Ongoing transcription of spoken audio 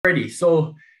Alrighty,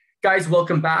 so guys,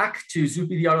 welcome back to Zupi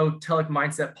the Auto Telic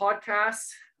Mindset Podcast.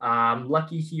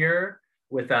 Lucky here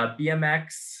with a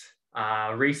BMX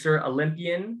racer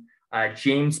Olympian,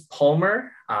 James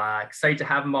Palmer. Excited to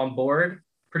have him on board.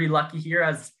 Pretty lucky here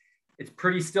as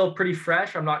it's still pretty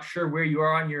fresh. I'm not sure where you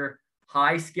are on your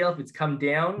high scale, if it's come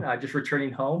down, just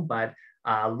returning home, but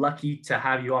lucky to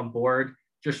have you on board,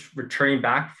 just returning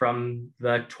back from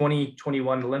the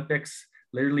 2021 Olympics.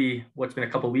 Literally what's been a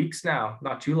couple of weeks now,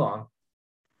 not too long.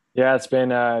 Yeah, it's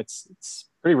been it's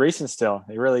pretty recent still.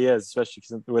 It really is, especially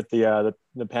with the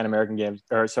Pan American Games,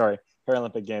 or sorry,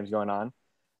 Paralympic Games going on.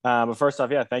 But first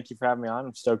off, yeah, thank you for having me on.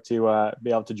 I'm stoked to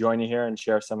be able to join you here and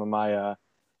share some of my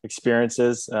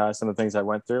experiences, some of the things I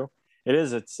went through.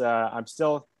 I'm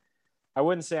still, I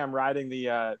wouldn't say I'm riding the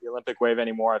Olympic wave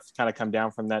anymore. I've kind of come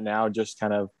down from that now. Just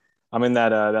kind of, I'm in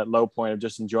that low point of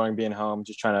just enjoying being home,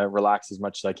 just trying to relax as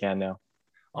much as I can now.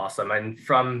 Awesome. And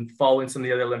from following some of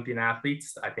the other Olympian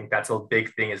athletes, I think that's a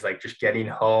big thing, is like just getting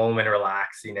home and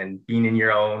relaxing and being in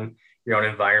your own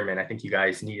environment. I think you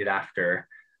guys need it after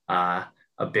a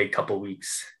big couple of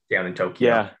weeks down in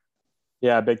Tokyo.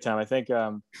 Yeah, big time. I think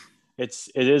it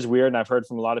is weird. And I've heard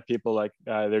from a lot of people, like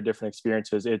their different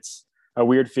experiences. It's a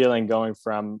weird feeling going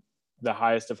from the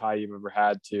highest of high you've ever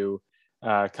had to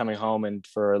coming home. And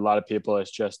for a lot of people, it's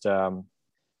just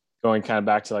going kind of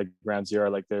back to like ground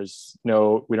zero. Like we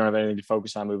don't have anything to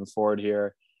focus on moving forward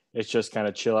here. It's just kind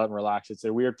of chill out and relax. It's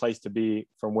a weird place to be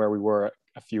from where we were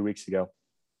a few weeks ago.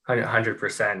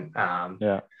 100%.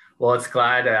 Yeah. Well, it's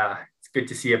good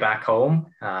to see you back home,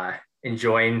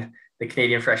 enjoying the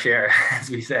Canadian fresh air,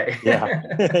 as we say. Yeah.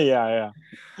 Yeah.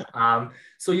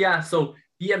 So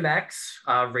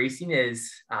BMX racing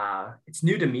is, it's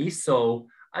new to me. So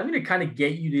I'm going to kind of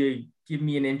get you to give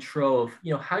me an intro of,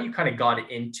 how you kind of got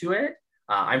into it.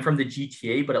 I'm from the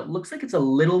GTA, but it looks like it's a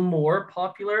little more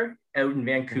popular out in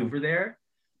Vancouver there.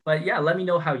 But yeah, let me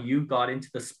know how you got into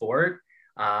the sport.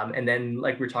 And then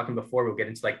like we were talking before, we'll get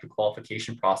into like the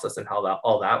qualification process and how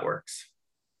all that works.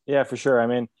 Yeah, for sure. I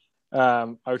mean,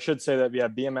 I should say that,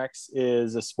 BMX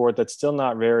is a sport that's still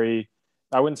not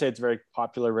I wouldn't say it's very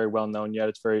popular, very well known yet.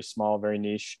 It's very small, very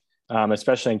niche,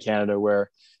 especially in Canada,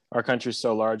 where our country is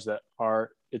so large that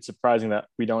it's surprising that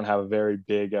we don't have a very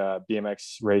big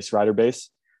BMX race rider base.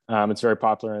 It's very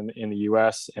popular in the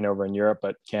US and over in Europe,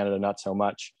 but Canada, not so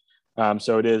much.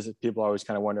 So it is, people always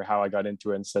kind of wonder how I got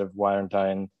into it instead of why aren't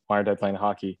I playing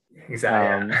hockey?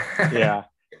 Exactly. Yeah.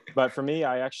 But for me,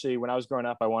 when I was growing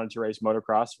up, I wanted to race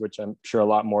motocross, which I'm sure a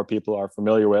lot more people are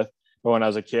familiar with. But when I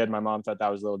was a kid, my mom thought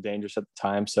that was a little dangerous at the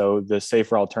time. So the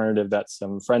safer alternative that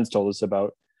some friends told us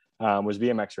about was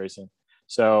BMX racing.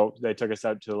 So they took us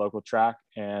out to the local track,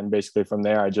 and basically from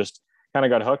there, I just kind of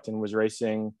got hooked and was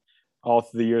racing all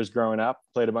through the years growing up.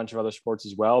 Played a bunch of other sports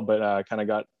as well, but kind of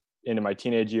got into my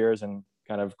teenage years and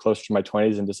kind of close to my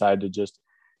 20s and decided to just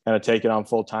kind of take it on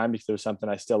full time because it was something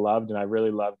I still loved. And I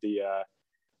really loved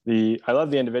I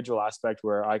love the individual aspect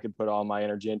where I could put all my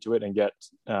energy into it and get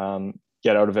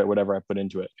out of it whatever I put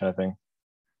into it, kind of thing.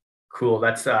 Cool.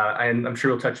 That's I'm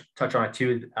sure we'll touch on it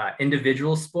too.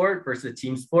 Individual sport versus a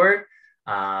team sport.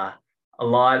 A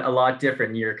lot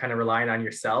different. You're kind of relying on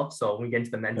yourself. So when we get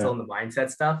into the mental and the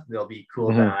mindset stuff, it'll be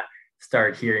cool to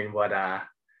start hearing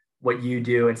what you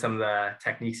do and some of the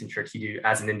techniques and tricks you do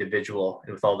as an individual,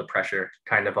 and with all the pressure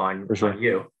kind of on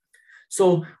you.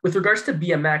 So with regards to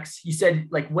BMX, you said,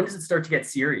 like, when does it start to get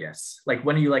serious? Like,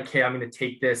 when are you like, hey, I'm going to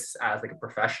take this as like a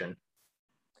profession?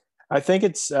 I think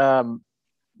it's now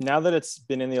that it's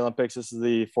been in the Olympics, this is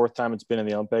the fourth time it's been in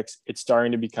the Olympics. It's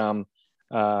starting to become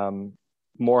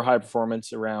more high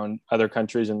performance around other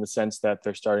countries, in the sense that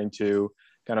they're starting to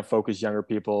kind of focus younger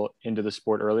people into the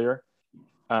sport earlier.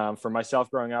 For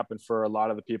myself growing up, and for a lot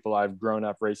of the people I've grown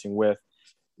up racing with,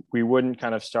 we wouldn't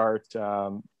kind of start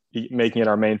making it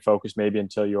our main focus maybe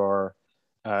until you're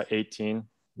 18,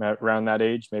 around that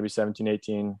age, maybe 17,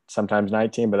 18, sometimes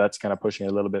 19, but that's kind of pushing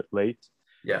it a little bit late.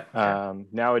 Yeah.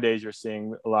 Nowadays you're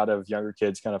seeing a lot of younger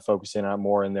kids kind of focusing on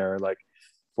more in their like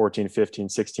 14, 15,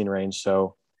 16 range.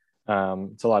 So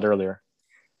it's a lot earlier.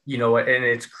 You know what? And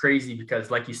it's crazy because,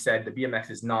 like you said, the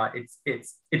BMX is not,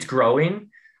 it's growing,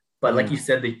 but like you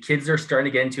said, the kids are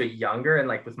starting to get into it younger. And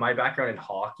like with my background in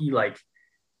hockey, like,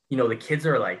 the kids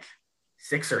are like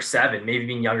 6 or 7, maybe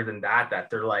even younger than that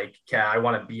they're like, okay, I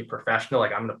want to be a professional.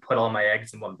 Like, I'm going to put all my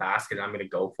eggs in one basket and I'm going to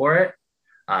go for it.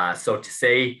 So to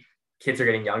say kids are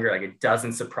getting younger, like, it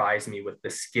doesn't surprise me with the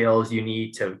skills you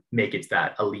need to make it to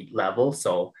that elite level.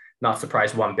 So not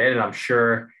surprised one bit. And I'm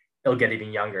sure it'll get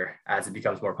even younger as it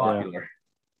becomes more popular.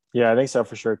 Yeah, I think so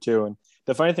for sure too. And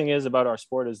the funny thing is about our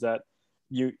sport is that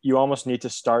you almost need to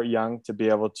start young to be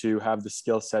able to have the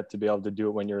skill set to be able to do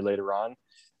it when you're later on.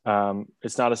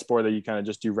 It's not a sport that you kind of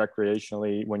just do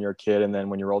recreationally when you're a kid, and then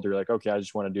when you're older, you're like, okay, I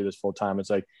just want to do this full time. It's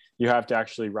like you have to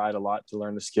actually ride a lot to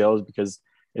learn the skills, because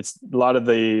it's a lot of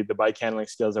the bike handling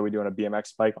skills that we do on a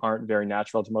BMX bike aren't very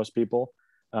natural to most people,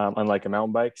 unlike a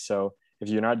mountain bike. So if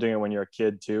you're not doing it when you're a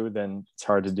kid too, then it's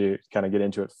hard to kind of get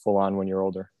into it full on when you're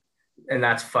older. And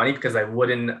that's funny because I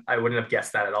wouldn't have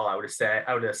guessed that at all. I would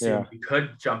assume you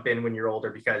could jump in when you're older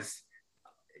because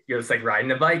you're just like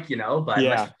riding a bike, but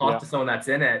unless you talk to someone that's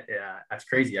in it, that's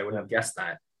crazy. I wouldn't have guessed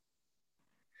that.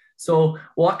 So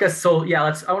walk us. So yeah,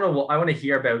 I want to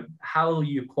hear about how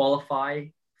you qualify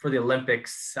for the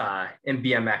Olympics in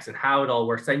BMX and how it all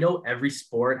works. I know every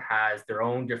sport has their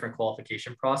own different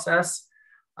qualification process.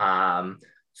 So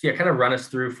yeah, kind of run us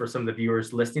through for some of the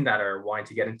viewers listening that are wanting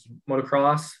to get into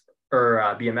motocross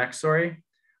or BMX, sorry,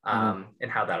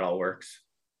 and how that all works.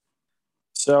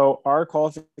 So our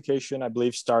qualification, I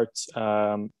believe, starts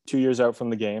 2 years out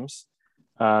from the games.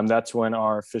 That's when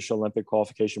our official Olympic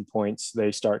qualification points,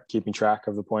 they start keeping track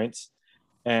of the points.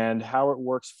 And how it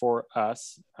works for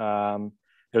us,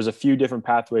 there's a few different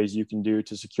pathways you can do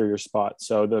to secure your spot.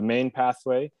 So the main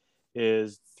pathway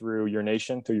is through your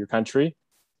nation, through your country,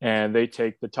 and they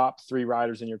take the top 3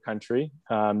 riders in your country.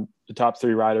 The top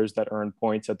 3 riders that earn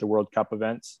points at the World Cup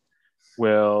events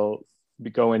will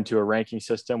go into a ranking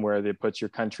system where they put your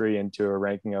country into a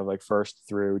ranking of like 1st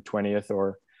through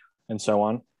 20th and so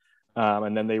on.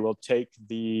 And then they will take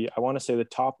I want to say the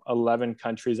top 11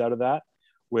 countries out of that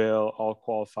will all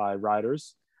qualify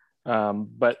riders.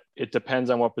 But it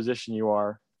depends on what position you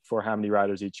are for how many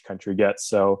riders each country gets.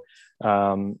 So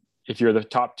if you're the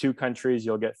top 2 countries,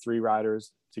 you'll get 3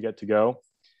 riders to get to go.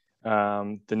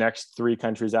 The next 3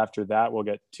 countries after that will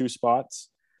get 2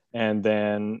 spots. And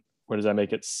then what does that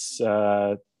make it?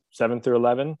 7 through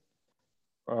 11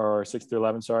 or 6 through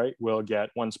 11, sorry, will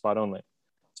get 1 spot only.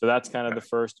 So that's kind of the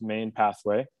first main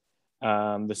pathway.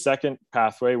 The second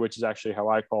pathway, which is actually how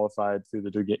I qualified through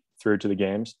to the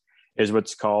games, is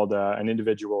what's called an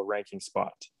individual ranking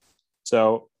spot.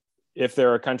 So if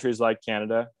there are countries like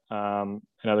Canada and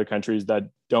other countries that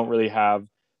don't really have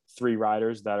 3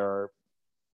 riders that are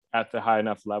at the high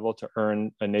enough level to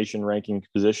earn a nation ranking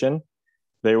position,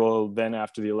 they will then,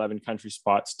 after the 11 country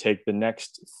spots, take the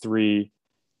next 3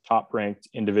 top ranked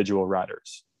individual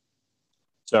riders.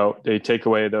 So they take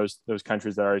away those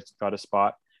countries that already got a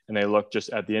spot, and they look just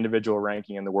at the individual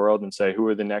ranking in the world and say, who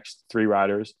are the next 3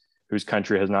 riders whose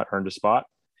country has not earned a spot?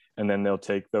 And then they'll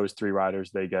take those 3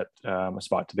 riders, they get a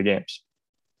spot to the games.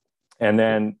 And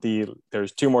then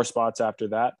there's 2 more spots after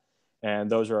that,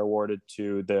 and those are awarded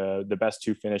to the best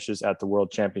 2 finishes at the World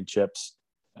Championships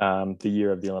the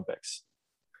year of the Olympics.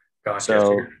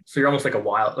 Gotcha. So you're almost like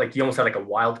you almost had like a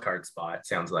wild card spot,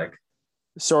 sounds like.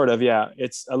 Sort of, yeah.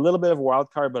 It's a little bit of a wild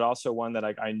card, but also one that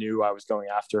I knew I was going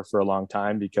after for a long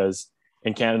time, because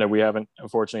in Canada, we haven't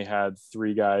unfortunately had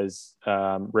 3 guys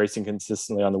racing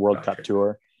consistently on the World Cup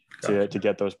Tour to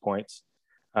get those points.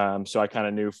 So I kind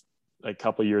of knew like a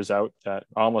couple of years out that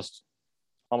almost,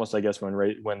 I guess, when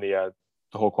the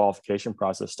whole qualification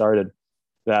process started,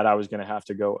 that I was going to have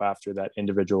to go after that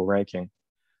individual ranking.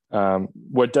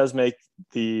 What does make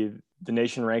the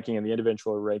nation ranking and the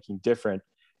individual ranking different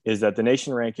is that the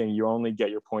nation ranking, you only get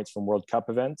your points from World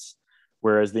Cup events,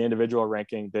 whereas the individual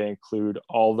ranking, they include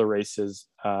all the races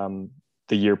the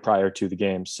year prior to the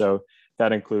games. So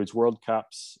that includes World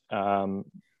Cups,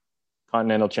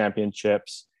 continental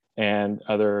championships, and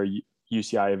other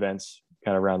UCI events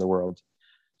kind of around the world.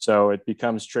 So it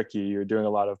becomes tricky. You're doing a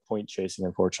lot of point chasing,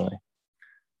 unfortunately.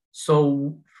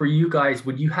 So for you guys,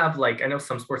 would you have I know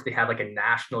some sports, they have like a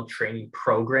national training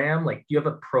program. Do you have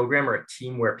a program or a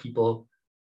team where people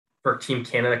for Team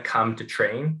Canada come to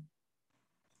train?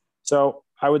 So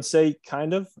I would say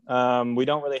kind of. We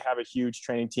don't really have a huge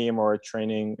training team or a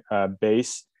training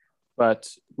base, but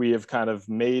we have kind of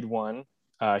made one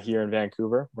here in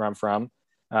Vancouver, where I'm from.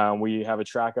 We have a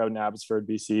track out in Abbotsford,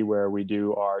 BC, where we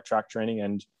do our track training,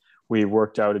 and we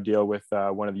worked out a deal with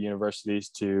one of the universities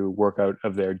to work out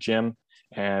of their gym,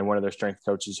 and one of their strength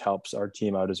coaches helps our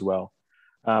team out as well.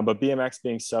 But BMX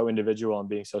being so individual and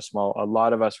being so small, a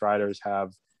lot of us riders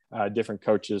have different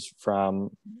coaches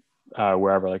from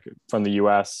wherever, like from the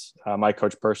US. My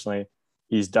coach personally,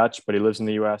 he's Dutch, but he lives in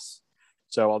the US.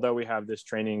 So although we have this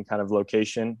training kind of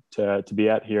location to be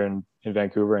at here in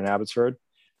Vancouver and Abbotsford,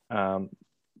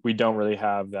 we don't really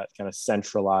have that kind of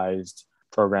centralized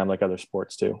program like other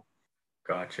sports do.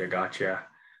 Gotcha.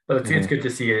 But it's good to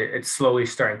see it's slowly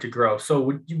starting to grow. So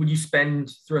would you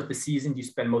spend throughout the season, do you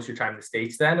spend most of your time in the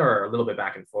States then, or a little bit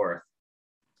back and forth?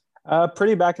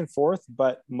 Pretty back and forth,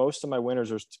 but most of my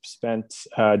winters are spent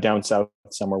down south,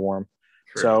 somewhere warm.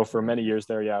 True. So for many years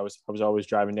there, yeah, I was always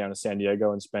driving down to San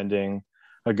Diego and spending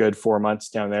a good 4 months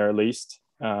down there at least.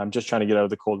 Just trying to get out of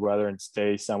the cold weather and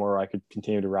stay somewhere where I could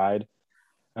continue to ride.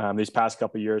 These past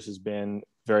couple of years has been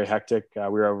very hectic. We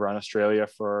were over on Australia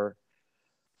for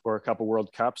a couple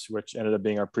World Cups, which ended up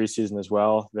being our preseason as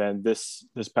well. Then this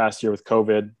past year with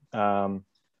COVID,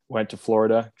 went to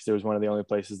Florida because it was one of the only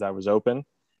places that was open.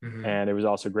 Mm-hmm. And it was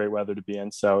also great weather to be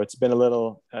in. So it's been I've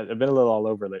been a little all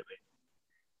over lately.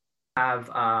 Have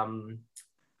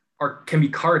or can be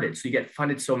carded, so you get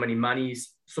funded so much money,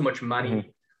 Mm-hmm.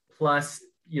 plus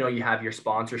you have your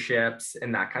sponsorships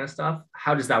and that kind of stuff.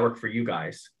 How does that work for you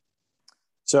guys?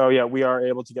 So yeah, we are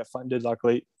able to get funded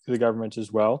luckily through the government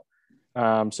as well.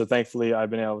 So thankfully I've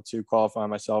been able to qualify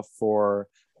myself for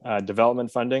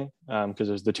development funding because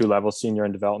there's the two levels, senior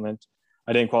and development.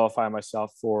 I didn't qualify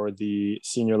myself for the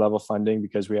senior level funding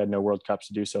because we had no World Cups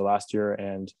to do so last year,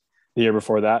 and the year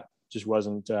before that just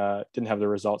didn't have the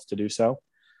results to do so.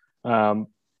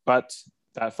 But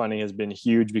that funding has been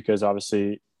huge because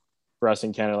obviously for us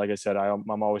in Canada, like I said,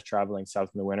 I'm always traveling south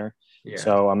in the winter. Yeah.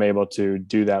 So I'm able to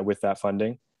do that with that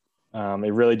funding.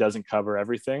 It really doesn't cover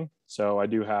everything. So I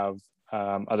do have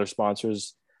other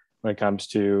sponsors when it comes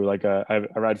to I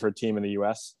ride for a team in the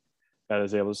US that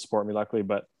is able to support me luckily,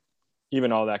 but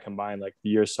even all that combined, like the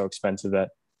year is so expensive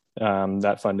that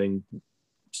that funding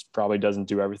probably doesn't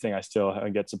do everything. I still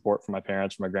get support from my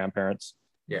parents, from my grandparents.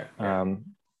 Yeah.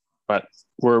 But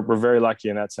we're very lucky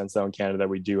in that sense, though, in Canada, that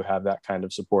we do have that kind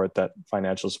of support, that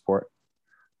financial support.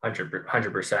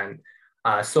 100%.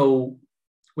 So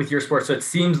with your sport, so it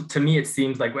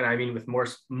seems like with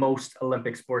most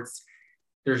Olympic sports,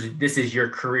 this is your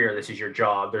career, this is your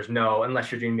job. There's no,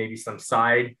 unless you're doing maybe some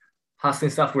side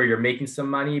hustling stuff where you're making some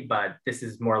money, but this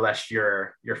is more or less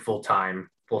your full-time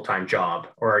job.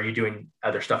 Or are you doing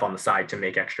other stuff on the side to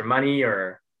make extra money?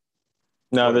 Or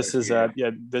no, this is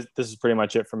this is pretty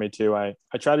much it for me too. I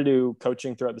try to do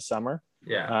coaching throughout the summer.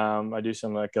 Yeah. I do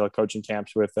some coaching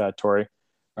camps with Tori,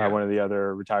 one of the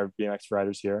other retired BMX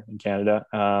riders here in Canada.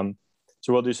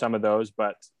 So we'll do some of those,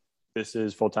 but this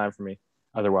is full time for me.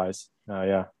 Otherwise,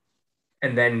 yeah.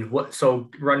 And then so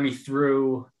run me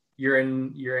through. You're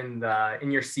in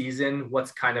your season.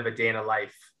 What's kind of a day in a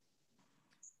life?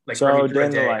 So run me through day a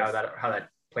in the day, life. how that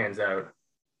plans out.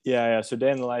 Yeah. So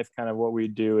day in the life, kind of what we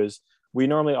do is we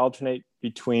normally alternate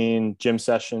between gym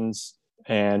sessions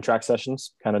and track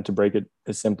sessions, kind of to break it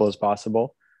as simple as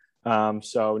possible.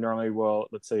 So normally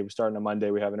let's say we start on a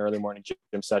Monday, we have an early morning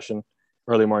gym session.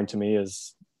 Early morning to me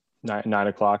is 9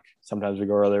 o'clock. Sometimes we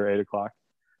go earlier, 8 o'clock,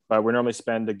 but we normally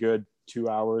spend a good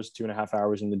 2.5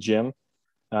 hours in the gym.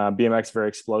 BMX very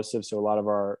explosive. So a lot of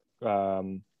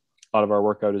our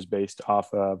workout is based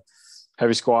off of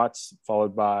heavy squats,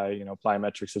 followed by,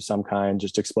 plyometrics of some kind,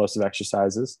 just explosive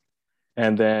exercises.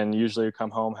 And then usually we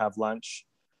come home, have lunch,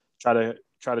 try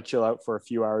to chill out for a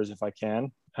few hours if I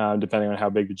can, depending on how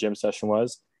big the gym session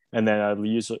was. And then I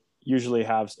usually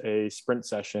have a sprint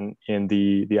session in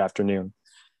the afternoon.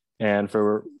 And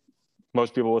for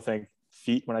most people will think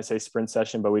feet when I say sprint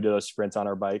session, but we do those sprints on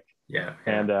our bike. Yeah.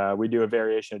 And we do a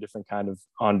variation of different kind of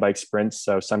on-bike sprints.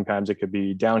 So sometimes it could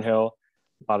be downhill,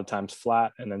 a lot of times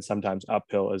flat, and then sometimes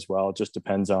uphill as well. It just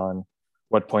depends on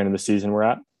what point in the season we're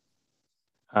at.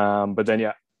 But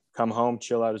then, come home,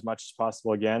 chill out as much as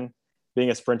possible again. Being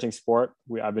a sprinting sport,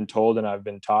 I've been told and I've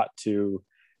been taught to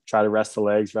try to rest the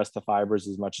legs, rest the fibers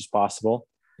as much as possible.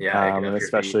 Yeah. And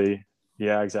especially,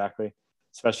 exactly.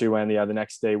 Especially when the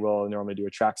next day we'll normally do a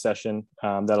track session.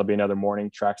 That'll be another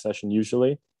morning track session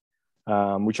usually.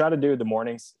 We try to do the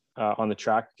mornings on the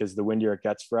track because the windier it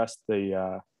gets for us,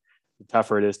 the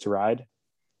tougher it is to ride.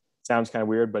 Sounds kind of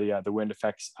weird, but the wind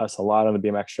affects us a lot on the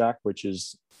BMX track, which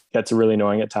gets really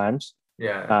annoying at times.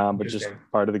 Yeah. But just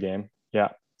part of the game. Yeah.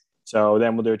 So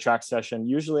then we'll do a track session.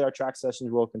 Usually our track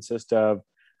sessions will consist of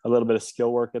a little bit of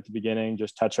skill work at the beginning,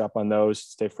 just touch up on those,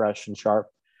 stay fresh and sharp.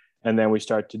 And then we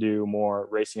start to do more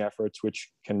racing efforts, which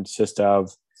consist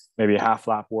of maybe a half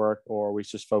lap work, or we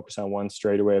just focus on one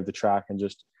straightaway of the track and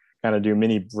just kind of do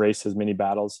mini races, mini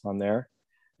battles on there.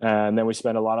 And then we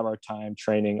spend a lot of our time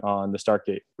training on the start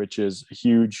gate, which is a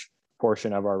huge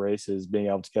portion of our races, being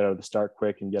able to get out of the start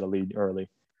quick and get a lead early.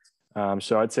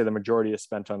 So I'd say the majority is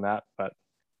spent on that. But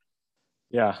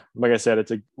yeah, like I said,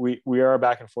 we are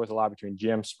back and forth a lot between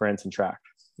gym, sprints, and track.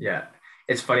 Yeah.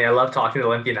 It's funny. I love talking to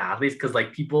Olympian athletes because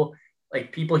people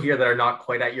here that are not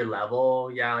quite at your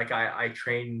level. Yeah. I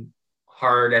train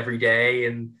hard every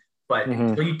day. But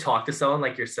until you talk to someone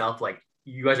like yourself,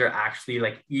 you guys are actually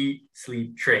eat,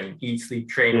 sleep, train,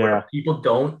 Yeah. where people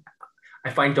don't. I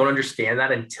find don't understand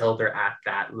that until they're at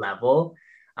that level.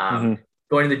 Mm-hmm.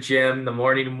 Going to the gym in the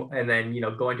morning and then,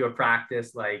 going to a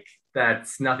practice, like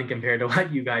that's nothing compared to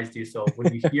what you guys do. So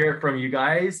when you hear it from you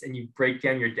guys and you break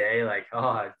down your day, like,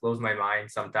 oh, it blows my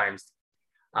mind sometimes.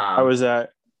 I was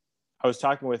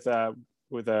talking with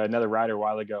another rider a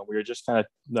while ago. We were just kind of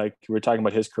like, we were talking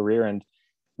about his career and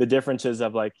the differences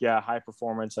of like, yeah, high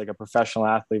performance, like a professional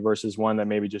athlete versus one that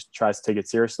maybe just tries to take it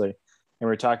seriously. And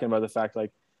we're talking about the fact,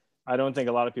 like, I don't think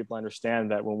a lot of people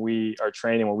understand that when we are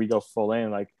training, when we go full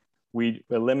in, like we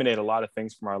eliminate a lot of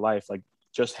things from our life, like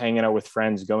just hanging out with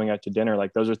friends, going out to dinner.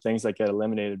 Like those are things that get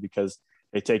eliminated because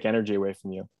they take energy away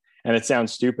from you. And it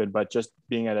sounds stupid, but just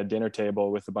being at a dinner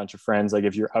table with a bunch of friends, like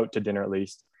if you're out to dinner at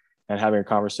least and having a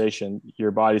conversation,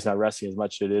 your body's not resting as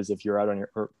much as it is if you're out on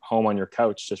your home on your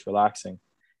couch, just relaxing.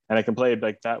 And I can play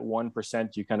like that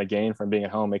 1% you kind of gain from being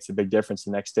at home makes a big difference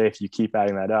the next day if you keep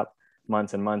adding that up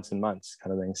months and months and months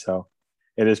kind of thing. So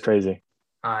it is crazy.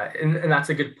 And that's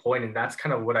a good point. And that's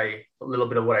kind of a little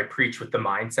bit of what I preach with the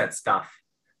mindset stuff.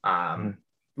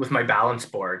 With my balance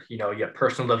board, you have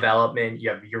personal development, you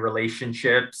have your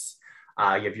relationships,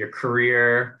 you have your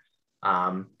career,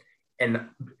 and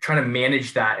trying to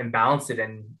manage that and balance it,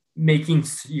 and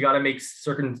you got to make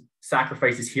certain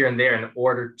sacrifices here and there in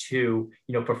order to,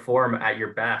 perform at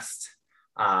your best.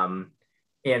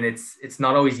 And it's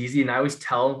not always easy. And I always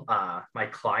tell my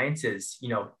clients is,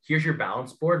 here's your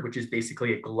balance board, which is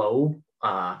basically a globe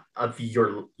of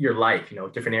your life,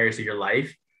 different areas of your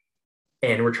life.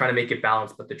 And we're trying to make it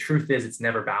balanced. But the truth is it's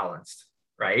never balanced,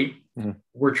 right? Mm-hmm.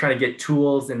 We're trying to get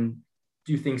tools and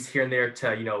do things here and there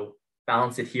to,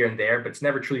 balance it here and there, but it's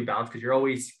never truly balanced because you're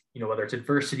always, whether it's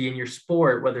adversity in your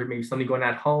sport, whether it may be something going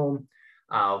at home,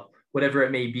 whatever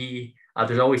it may be,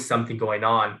 there's always something going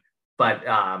on. But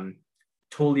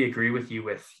totally agree with you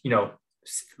with,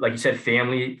 like you said,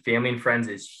 family and friends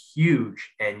is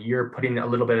huge. And you're putting a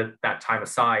little bit of that time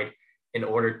aside in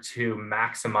order to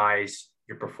maximize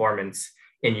your performance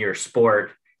in your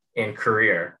sport and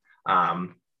career.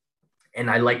 And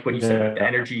I like what you said about the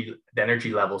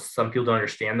energy levels. Some people don't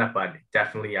understand that, but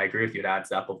definitely I agree with you. It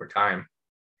adds up over time.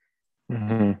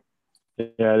 Mm-hmm.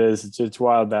 Yeah, it is. It's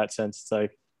wild that sense. It's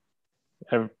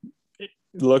like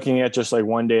looking at just like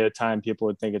one day at a time, people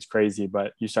would think it's crazy,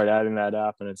 but you start adding that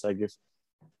up and it's like, if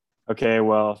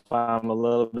I'm a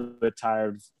little bit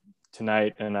tired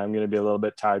tonight and I'm going to be a little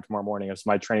bit tired tomorrow morning, is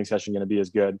my training session going to be as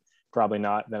good? Probably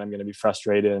not. Then I'm going to be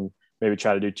frustrated and maybe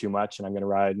try to do too much, and I'm going to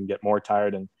ride and get more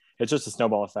tired. And it's just a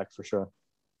snowball effect for sure.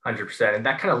 100%. And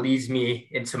that kind of leads me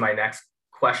into my next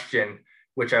question,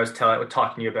 which I was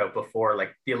talking to you about before,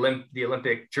 like the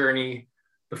Olympic journey,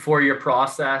 the 4-year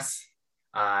process,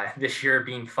 this year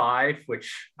being 5,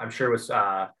 which I'm sure was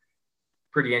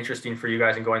pretty interesting for you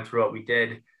guys and going through what we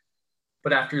did.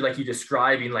 But after like you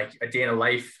describing like a day in a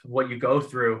life, what you go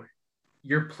through,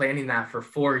 you're planning that for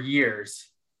 4 years.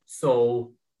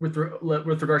 So with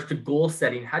regards to goal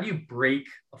setting, how do you break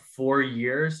 4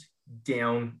 years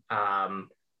down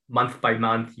month by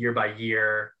month, year by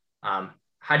year?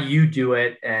 How do you do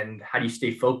it, and how do you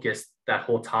stay focused that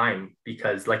whole time?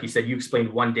 Because like you said, you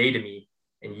explained one day to me,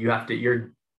 and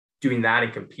you're doing that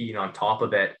and competing on top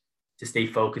of it to stay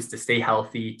focused, to stay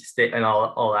healthy, to stay, and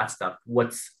all that stuff.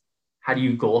 How do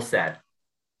you goal set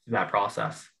through that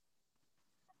process?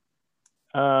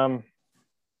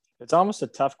 It's almost a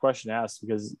tough question to ask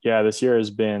because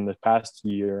the past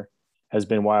year has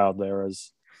been wild.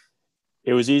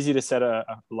 It was easy to set a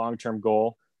long-term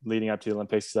goal leading up to the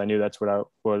Olympics because I knew that's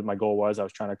what my goal was. I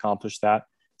was trying to accomplish that.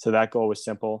 So that goal was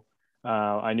simple.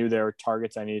 I knew there were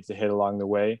targets I needed to hit along the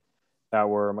way that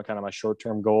were my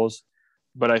short-term goals.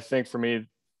 But I think for me,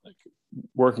 like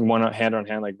working hand on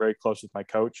hand, like very close with my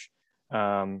coach,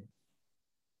 that's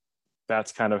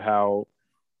kind of how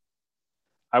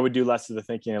I would do less of the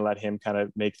thinking and let him kind of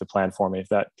make the plan for me.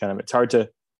 It's hard to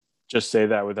just say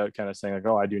that without kind of saying like,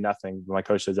 oh, I do nothing. My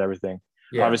coach does everything.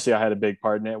 Yeah. Obviously I had a big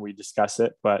part in it. We discuss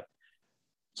it, but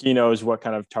he knows what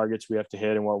kind of targets we have to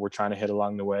hit and what we're trying to hit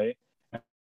along the way. And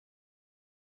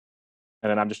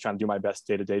then I'm just trying to do my best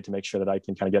day to day to make sure that I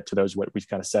can kind of get to those, what we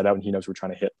kind of set out, and he knows we're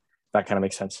trying to hit. That kind of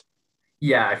makes sense.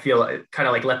 Yeah. I feel kind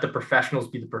of like let the professionals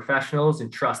be the professionals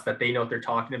and trust that they know what they're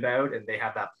talking about and they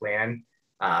have that plan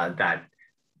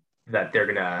that they're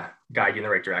going to guide you in the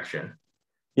right direction.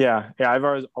 Yeah. I've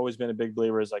always been a big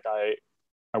believer is like, I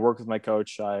work with my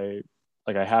coach. I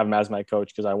have him as my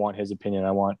coach because I want his opinion.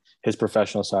 I want his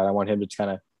professional side. I want him to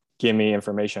kind of give me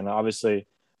information. Obviously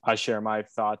I share my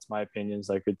thoughts, my opinions.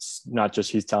 Like it's not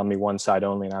just he's telling me one side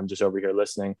only and I'm just over here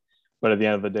listening, but at the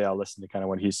end of the day, I'll listen to kind of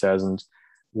what he says and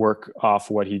work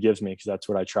off what he gives me because that's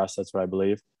what I trust. That's what I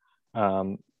believe.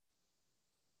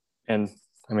 And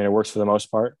I mean, it works for the most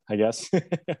part, I guess.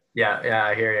 Yeah,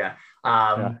 I hear you.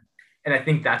 Yeah. And I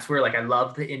think that's where, like, I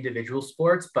love the individual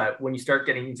sports, but when you start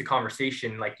getting into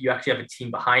conversation, like, you actually have a team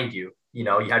behind you. You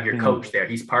know, you have your Mhm. coach there.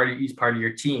 He's part of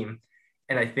your team.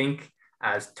 And I think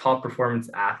as top performance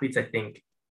athletes, I think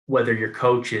whether your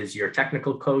coach is your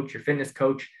technical coach, your fitness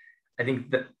coach, I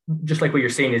think that just like what you're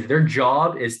saying is their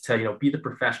job is to, be the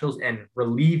professionals and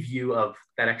relieve you of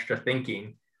that extra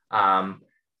thinking, um,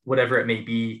 whatever it may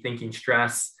be, thinking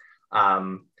stress.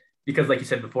 Because like you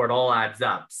said before, it all adds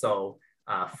up. So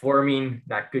forming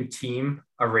that good team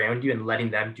around you and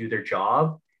letting them do their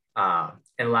job, and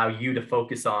allow you to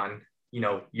focus on,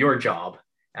 your job,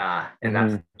 and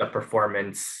that's Mhm. the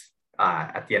performance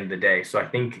at the end of the day. So I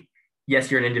think, yes,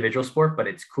 you're an individual sport, but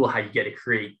it's cool how you get to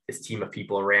create this team of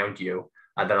people around you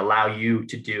that allow you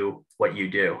to do what you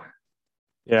do.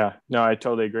 Yeah, no, I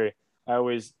totally agree. I know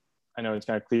it's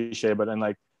kind of cliche, but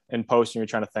in posting, you're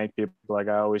trying to thank people. Like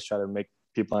I always try to make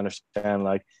people understand,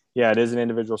 like, yeah, it is an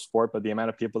individual sport, but the amount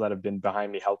of people that have been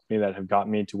behind me, helped me, that have got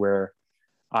me to where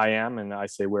I am, and I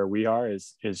say where we are,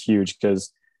 is huge,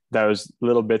 because those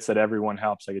little bits that everyone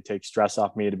helps. Like it takes stress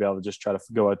off me to be able to just try to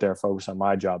go out there and focus on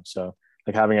my job. So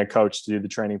like having a coach to do the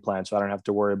training plan, so I don't have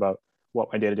to worry about what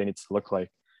my day to day needs to look like.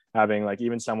 Having like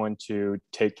even someone to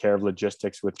take care of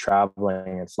logistics with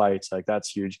traveling and flights, like that's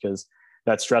huge, because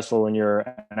that's stressful when you're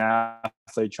an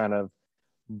athlete trying to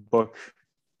book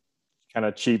kind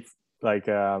of cheap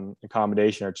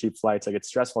accommodation or cheap flights. Like it's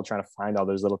stressful trying to find all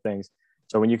those little things.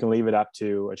 So when you can leave it up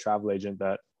to a travel agent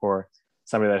or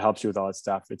somebody that helps you with all that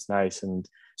stuff, it's nice. And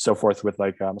so forth with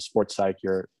a sports psych,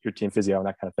 your team physio and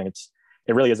that kind of thing.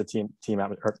 It really is a team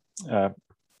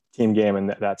game in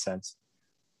that sense.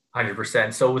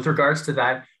 100%. So with regards to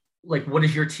that, like, what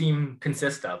does your team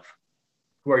consist of?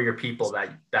 Who are your people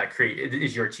that create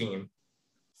is your team?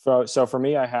 So for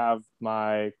me, I have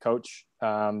my coach,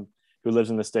 who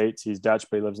lives in the States. He's Dutch,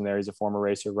 but he lives in there. He's a former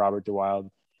racer, Robert DeWild.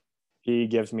 He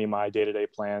gives me my day-to-day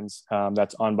plans.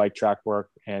 That's on bike track work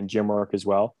and gym work as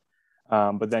well.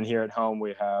 But then here at home,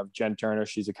 we have Jen Turner.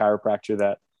 She's a chiropractor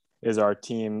that is our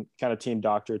team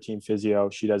doctor, team physio.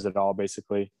 She does it all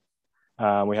basically.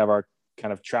 We have our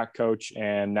kind of track coach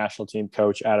and national team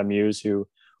coach, Adam Hughes, who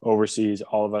oversees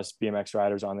all of us BMX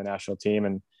riders on the national team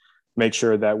and make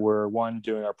sure that we're, one,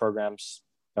 doing our programs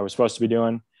that we're supposed to be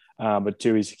doing, but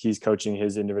two, he's coaching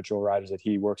his individual riders that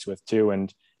he works with too,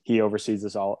 and he oversees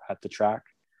this all at the track.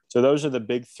 So those are the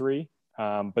big three.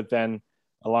 But then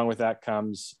along with that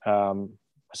comes a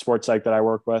sports psych that I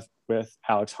work with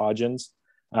Alex Hodgins.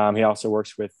 He also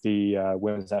works with the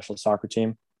women's national soccer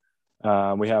team.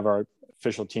 We have our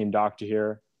official team doctor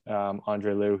here,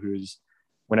 Andre Liu, who's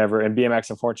whenever in BMX,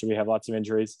 unfortunately, we have lots of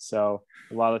injuries. So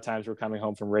a lot of the times we're coming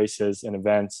home from races and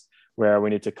events where we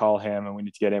need to call him and we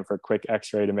need to get in for a quick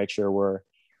x-ray to make sure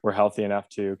we're healthy enough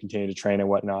to continue to train and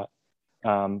whatnot.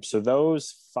 So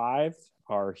those five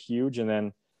are huge. And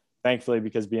then thankfully,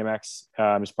 because BMX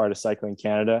is part of Cycling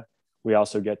Canada, we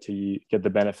also get the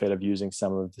benefit of using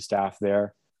some of the staff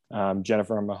there.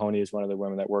 Jennifer Mahoney is one of the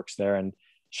women that works there, and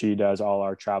she does all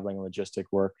our traveling and logistic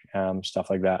work, stuff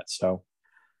like that. So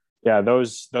yeah,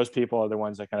 those people are the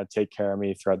ones that kind of take care of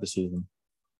me throughout the season.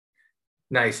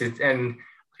 Nice. And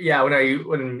yeah, when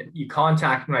I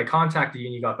contacted you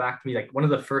and you got back to me, like, one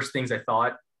of the first things I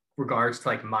thought regards to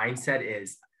like mindset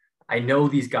is, I know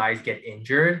these guys get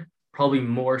injured probably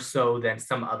more so than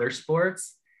some other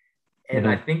sports. And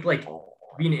I Mm-hmm. think like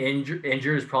being injured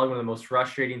is probably one of the most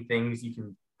frustrating things you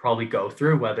can probably go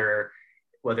through, whether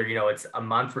it's a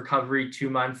month recovery, 2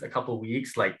 months, a couple of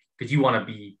weeks, like, because you want to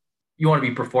be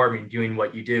performing, doing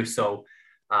what you do. So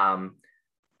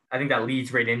I think that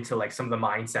leads right into like some of the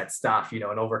mindset stuff, and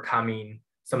overcoming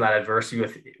some of that adversity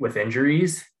with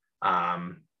injuries,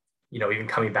 even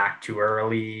coming back too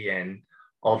early and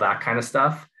all that kind of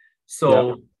stuff. Yeah.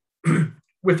 So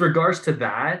with regards to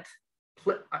that,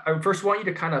 I first want you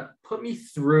to kind of put me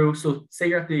through. So say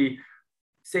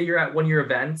you're at one of your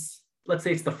events. Let's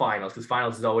say it's the finals, because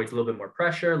finals is always a little bit more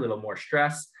pressure, a little more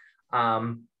stress.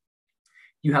 Um,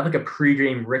 you have like a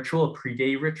pre-game ritual, a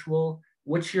pre-day ritual.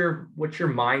 What's your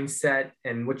mindset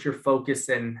and what's your focus,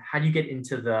 and how do you get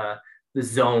into the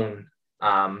zone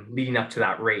leading up to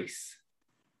that race?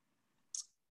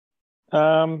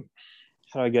 How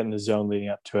do I get in the zone leading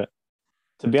up to it?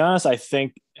 To be honest, I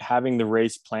think having the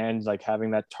race planned, like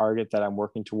having that target that I'm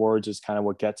working towards, is kind of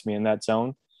what gets me in that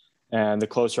zone. And the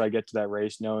closer I get to that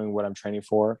race, knowing what I'm training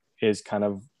for is kind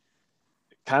of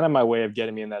my way of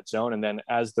getting me in that zone. And then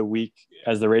as the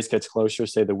race gets closer,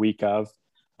 say the week of,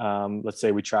 let's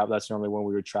say we travel, that's normally when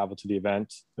we would travel to the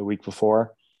event the week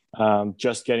before.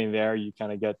 Just getting there, you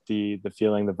kind of get the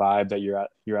feeling, the vibe that you're at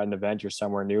an event, you're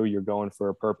somewhere new, you're going for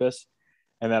a purpose.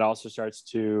 And that also starts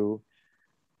to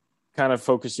kind of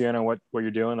focus you in on what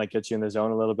you're doing, like gets you in the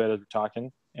zone a little bit as we're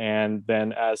talking. And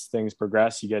then as things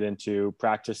progress, you get into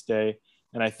practice day.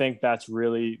 And I think that's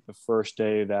really the first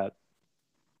day that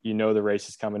the race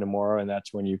is coming tomorrow. And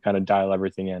that's when you kind of dial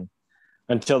everything in.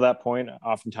 Until that point,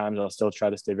 oftentimes I'll still try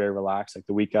to stay very relaxed. Like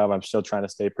the week of, I'm still trying to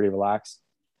stay pretty relaxed.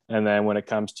 And then when it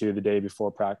comes to the day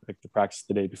before practice, like the practice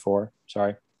the day before, it's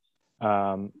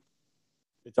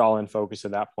all in focus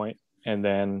at that point. And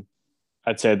then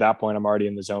I'd say at that point, I'm already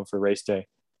in the zone for race day.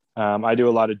 I do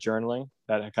a lot of journaling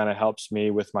that kind of helps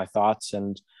me with my thoughts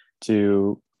and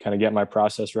to kind of get my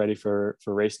process ready for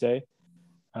race day.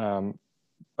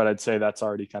 But I'd say that's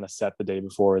already kind of set the day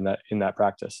before in that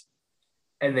practice.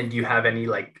 And then do you have any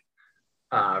like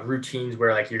routines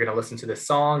where like you're going to listen to this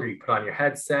song or you put on your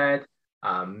headset,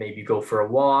 maybe go for a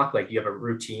walk? Like you have a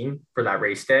routine for that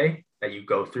race day that you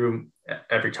go through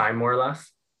every time more or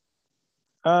less?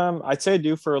 I'd say I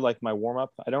do for like my warm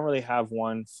up. I don't really have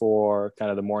one for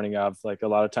kind of the morning of. Like a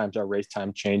lot of times our race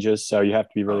time changes, so you have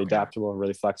to be really adaptable and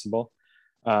really flexible.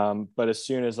 But as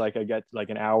soon as like I get like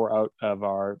an hour out of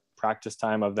our practice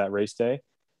time of that race day,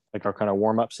 like our kind of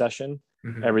warm up session,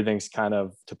 everything's kind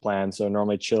of to plan. So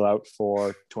normally chill out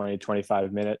for 20,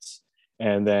 25 minutes.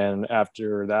 And then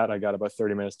after that, I got about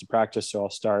 30 minutes to practice. So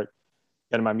I'll start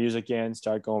getting my music in,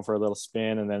 start going for a little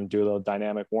spin, and then do a little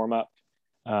dynamic warm up.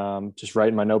 Just write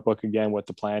in my notebook again what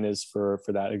the plan is for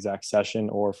that exact session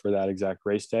or for that exact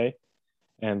race day.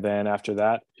 And then after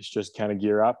that, it's just kind of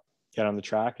gear up, get on the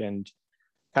track, and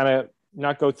kind of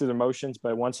not go through the motions.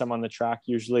 But once I'm on the track,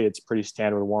 usually it's pretty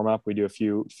standard warm up. We do a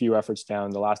few efforts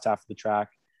down the last half of the track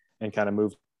and kind of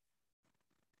move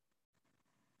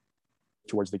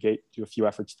towards the gate, do a few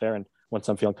efforts there. And once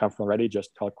I'm feeling comfortable and ready,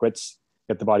 just call it quits,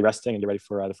 get the body resting, and get ready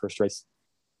for the first race.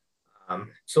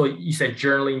 So you said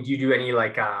journaling. Do you do any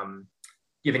like,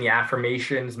 give any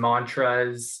affirmations,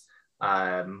 mantras? What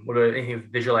about any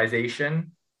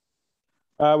visualization?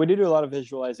 We do a lot of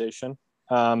visualization.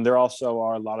 There also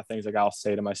are a lot of things like I'll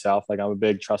say to myself, like I'm a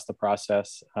big trust the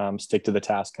process, stick to the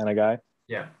task kind of guy.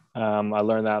 Yeah. I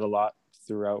learned that a lot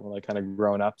throughout when I kind of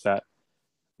growing up, that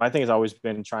my thing has always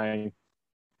been trying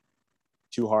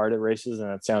too hard at races.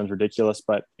 And it sounds ridiculous,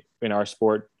 but in our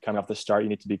sport, coming off the start, you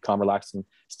need to be calm, relaxed, and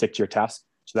stick to your task.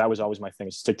 So that was always my thing,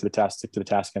 is stick to the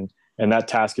task. And that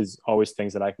task is always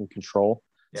things that I can control.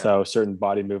 Yeah. So certain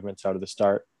body movements out of the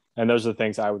start. And those are the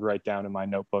things I would write down in my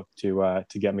notebook to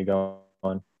get me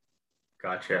going.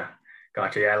 Gotcha.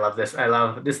 Yeah, I love this.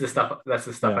 This is the stuff. That's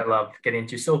the stuff I love getting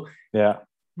into. So yeah,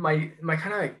 my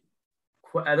kind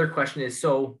of other question is,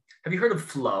 so have you heard of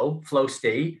flow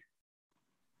state?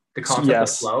 The concept of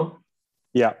flow?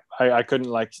 Yeah. I couldn't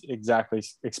like exactly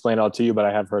explain it all to you, but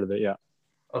I have heard of it. Yeah.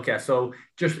 Okay. So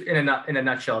just in a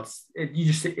nutshell,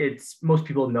 it's most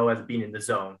people know as being in the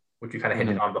zone, which we kind of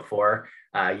hinted on before.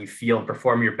 You feel and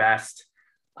perform your best.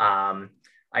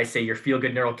 I say your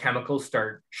feel-good neurochemicals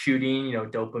start shooting,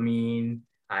 dopamine,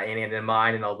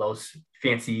 anandamide, and all those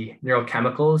fancy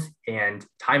neurochemicals. And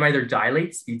time either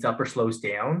dilates, speeds up, or slows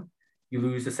down. You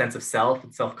lose a sense of self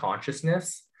and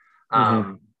self-consciousness.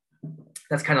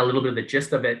 That's kind of a little bit of the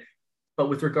gist of it. But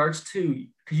with regards to,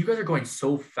 because you guys are going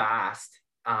so fast,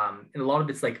 and a lot of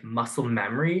it's like muscle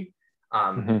memory.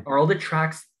 Are all the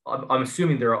tracks? I'm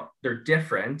assuming they're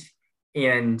different,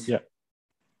 and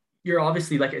you're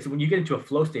obviously like, so when you get into a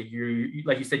flow state, you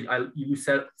like you said, you lose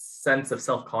sense of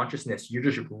self-consciousness. You're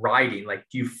just riding. Like,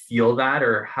 do you feel that,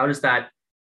 or how does that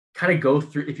kind of go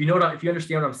through? If you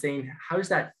understand what I'm saying, how does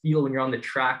that feel when you're on the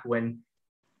track when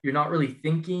you're not really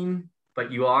thinking,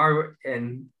 but you are,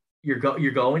 and you're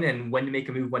going, and when to make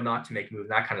a move, when not to make a move,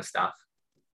 that kind of stuff?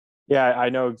 Yeah, I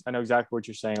know exactly what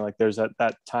you're saying. Like there's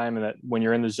that time, and that when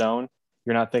you're in the zone,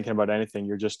 you're not thinking about anything.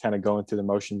 You're just kind of going through the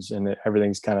motions, and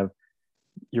everything's kind of,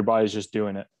 your body's just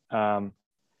doing it. In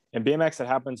BMX, it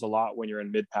happens a lot when you're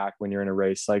in mid-pack, when you're in a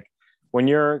race. Like when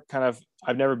you're kind of,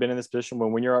 I've never been in this position, but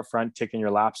when you're up front ticking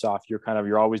your laps off,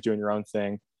 you're always doing your own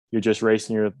thing. You're just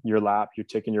racing your lap, you're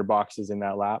ticking your boxes in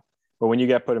that lap. But when you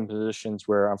get put in positions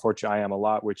where, unfortunately, I am a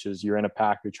lot, which is you're in a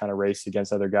pack, you're trying to race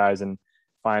against other guys and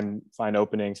find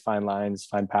openings, find lines,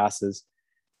 find passes,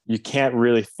 you can't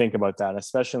really think about that,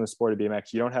 especially in the sport of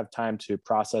BMX. You don't have time to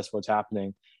process what's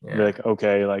happening. Yeah. You're like,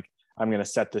 okay, like I'm going to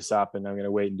set this up and I'm going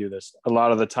to wait and do this. A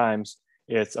lot of the times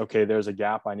it's, okay, there's a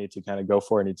gap, I need to kind of go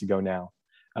for it, I need to go now.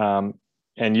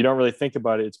 And you don't really think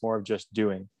about it. It's more of just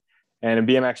doing. And in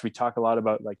BMX, we talk a lot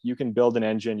about, like, you can build an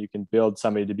engine, you can build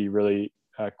somebody to be really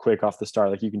quick off the start.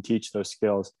 Like you can teach those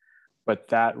skills, but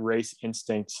that race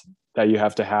instinct that you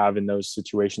have to have in those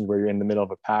situations where you're in the middle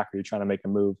of a pack or you're trying to make a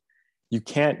move. You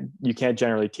can't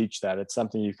generally teach that. It's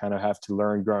something you kind of have to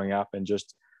learn growing up, and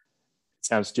just, it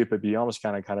sounds stupid, but you almost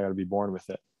kind of got to be born with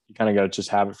it. You kind of got to just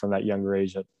have it from that younger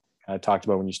age that I talked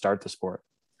about when you start the sport.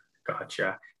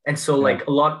 Gotcha. And so like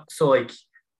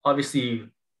obviously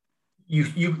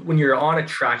you when you're on a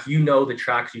track, the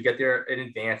tracks, you get there in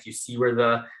advance, you see where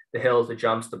the hills, the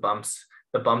jumps, the bumps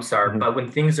are. Mm-hmm. But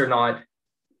when things are not,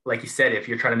 like you said, if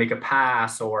you're trying to make a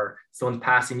pass or someone's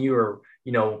passing you or,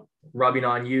 rubbing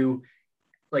on you,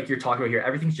 like you're talking about here,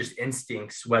 everything's just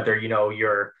instincts, whether,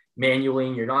 you're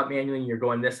manualing, you're not manualing, you're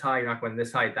going this high, you're not going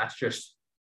this high. That's just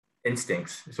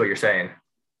instincts is what you're saying.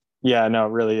 Yeah, no,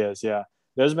 it really is. Yeah.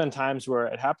 There's been times where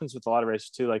it happens with a lot of races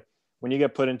too. Like when you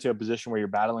get put into a position where you're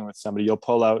battling with somebody, you'll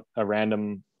pull out a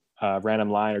random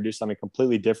line or do something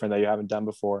completely different that you haven't done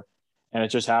before. And it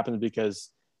just happens because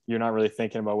you're not really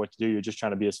thinking about what to do. You're just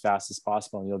trying to be as fast as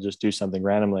possible, and you'll just do something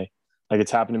randomly. Like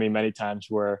it's happened to me many times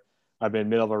where I've been in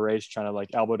the middle of a race trying to like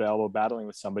elbow to elbow battling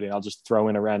with somebody, and I'll just throw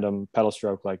in a random pedal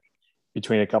stroke, like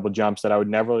between a couple of jumps that I would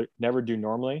never do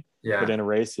normally. Yeah. But in a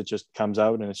race, it just comes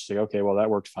out and it's just like, okay, well, that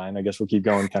worked fine. I guess we'll keep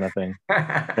going, kind of thing.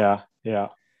 Yeah. Yeah.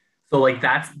 So like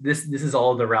this is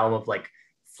all the realm of like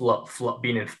flow,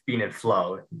 being in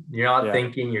flow. You're not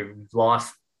thinking, you've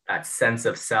lost that sense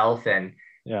of self. And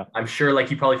I'm sure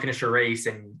like you probably finished a race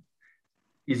and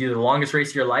is either the longest race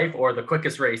of your life or the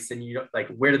quickest race, and like,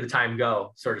 where did the time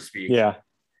go, so to speak? Yeah.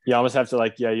 You almost have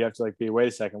to you have to like be, wait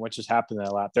a second, what just happened in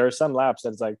that lap? There are some laps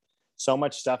that's like so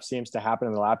much stuff seems to happen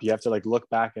in the lap. You have to like look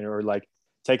back or like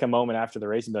take a moment after the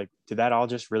race and be like, did that all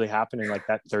just really happen in like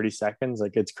that 30 seconds?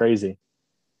 Like it's crazy.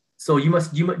 So do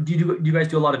you guys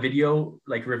do a lot of video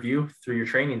like review through your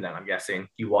training then, I'm guessing?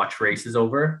 You watch races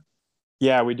over?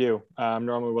 Yeah, we do.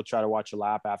 Normally we'll try to watch a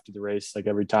lap after the race, like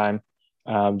every time,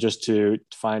 just to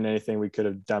find anything we could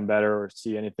have done better or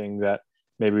see anything that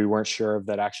maybe we weren't sure of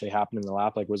that actually happened in the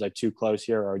lap. Like, was I too close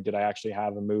here, or did I actually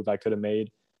have a move I could have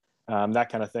made?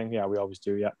 That kind of thing. Yeah, we always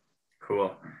do. Yeah.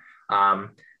 Cool.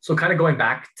 So kind of going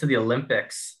back to the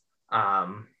Olympics,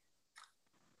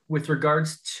 with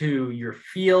regards to your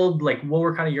field, like what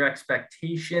were kind of your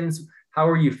expectations? How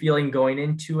are you feeling going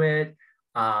into it?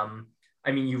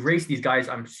 I mean, you've raced these guys,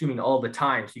 I'm assuming, all the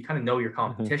time, so you kind of know your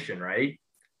competition, right?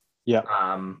 Yeah.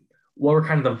 What were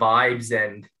kind of the vibes,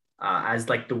 and as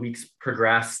like the weeks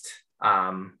progressed,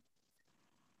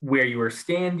 where you were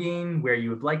standing, where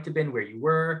you would like to have been, where you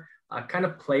were, kind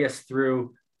of play us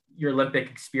through your Olympic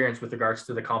experience with regards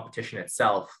to the competition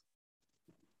itself.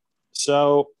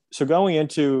 So going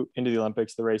into the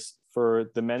Olympics, the race for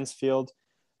the men's field,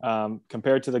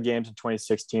 compared to the games in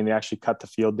 2016, they actually cut the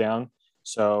field down.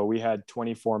 So we had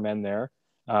 24 men there.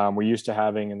 We're used to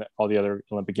having in all the other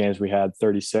Olympic games, we had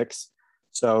 36.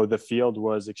 So the field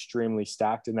was extremely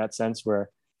stacked in that sense,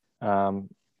 where the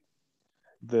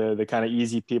kind of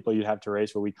easy people you'd have to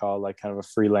race, what we call like kind of a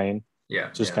free lane.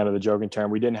 Yeah. Just kind of the joking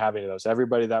term. We didn't have any of those.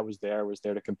 Everybody that was there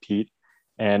to compete.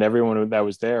 And everyone that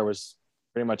was there was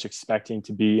pretty much expecting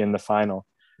to be in the final.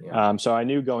 Yeah. So I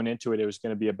knew going into it, it was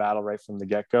going to be a battle right from the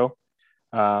get-go.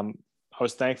 I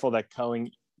was thankful that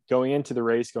going into the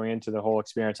race, going into the whole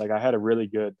experience, like I had a really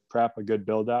good prep, a good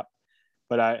build up,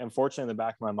 but unfortunately in the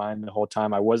back of my mind the whole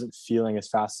time, I wasn't feeling as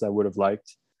fast as I would have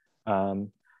liked.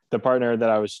 The partner that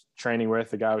I was training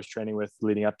with, the guy I was training with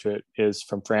leading up to it, is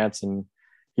from France, and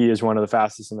he is one of the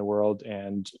fastest in the world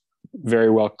and very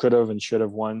well could have and should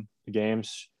have won the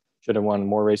games, should have won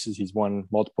more races. He's won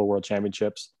multiple world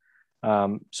championships.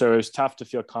 So it was tough to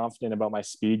feel confident about my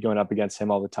speed going up against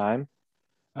him all the time.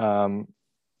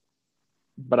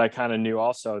 But I kind of knew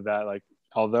also that, like,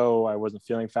 although I wasn't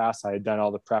feeling fast, I had done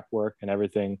all the prep work and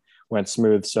everything went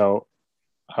smooth. So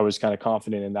I was kind of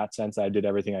confident in that sense. I did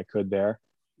everything I could there.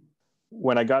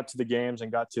 When I got to the games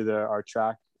and got to our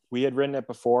track, we had ridden it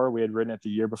before. We had ridden it the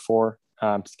year before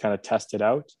to kind of test it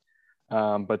out.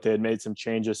 But they had made some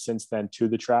changes since then to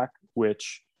the track,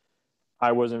 which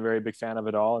I wasn't a very big fan of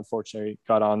at all. Unfortunately,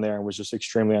 got on there and was just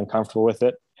extremely uncomfortable with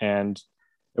it. And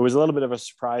it was a little bit of a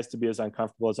surprise to be as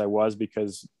uncomfortable as I was,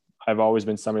 because I've always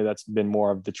been somebody that's been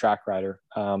more of the track rider.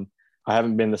 I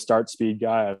haven't been the start speed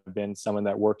guy. I've been someone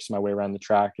that works my way around the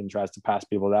track and tries to pass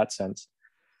people in that sense.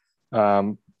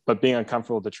 But being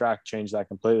uncomfortable with the track changed that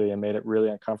completely and made it really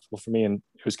uncomfortable for me. And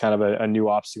it was kind of a new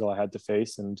obstacle I had to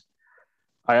face. And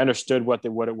I understood what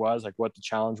it was, like what the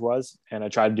challenge was. And I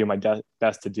tried to do my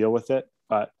best to deal with it.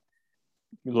 But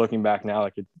looking back now,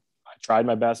 I tried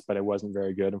my best, but it wasn't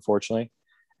very good, unfortunately.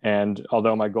 And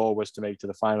although my goal was to make it to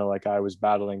the final, like I was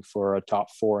battling for a top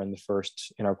 4 in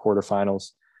our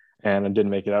quarterfinals, and I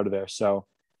didn't make it out of there. So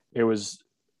it was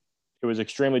it was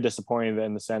extremely disappointing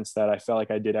in the sense that I felt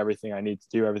like I did everything I needed to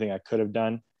do, everything I could have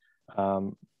done.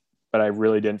 But I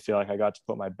really didn't feel like I got to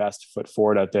put my best foot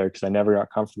forward out there because I never got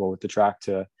comfortable with the track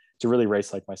to really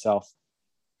race like myself.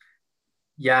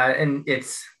 Yeah, and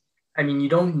I mean, you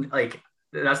don't like,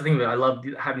 that's the thing that I love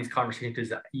having these conversations, is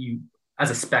that you,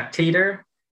 as a spectator,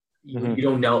 you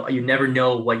don't know, you never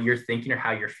know what you're thinking or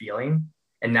how you're feeling.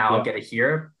 And now I'll get to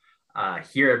hear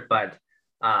it. But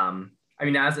I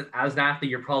mean, as an athlete,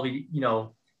 you're probably,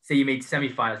 say you made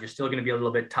semifinals, you're still going to be a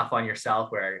little bit tough on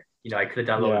yourself where, I could have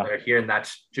done a little bit better here. And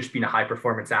that's just being a high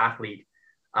performance athlete.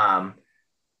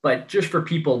 But just for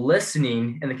people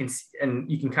listening,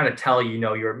 and you can kind of tell,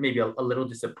 you're maybe a little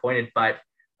disappointed, but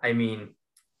I mean,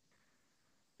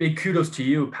 big kudos to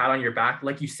you, pat on your back.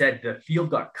 Like you said, the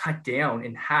field got cut down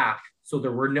in half. So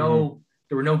there were no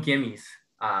gimmies,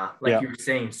 you were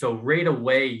saying. So right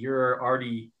away, you're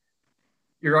already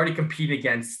competing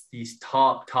against these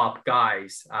top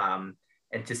guys.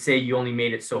 And to say you only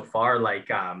made it so far,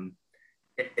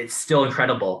 it's still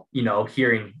incredible,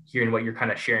 hearing what you're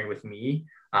kind of sharing with me.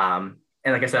 And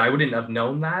like I said, I wouldn't have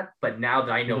known that, but now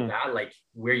that I know that, like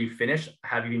where you finished, I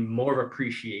have even more of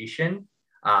appreciation,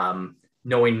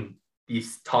 knowing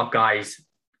these top guys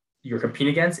you're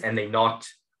competing against, and they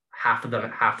knocked half of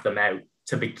them out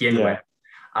to begin with.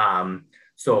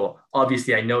 So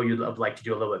obviously I know you'd like to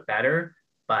do a little bit better,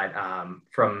 but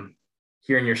from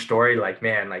hearing your story,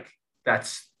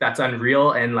 that's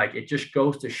unreal. And it just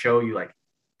goes to show you,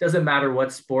 doesn't matter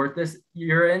what sport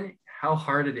you're in, how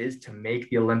hard it is to make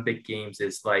the Olympic Games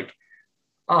is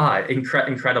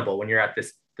incredible when you're at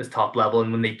this top level.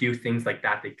 And when they do things like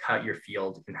that, they cut your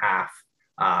field in half,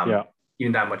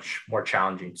 even that much more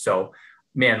challenging. So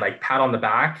man, pat on the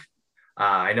back.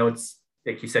 I know it's,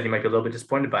 like you said, you might be a little bit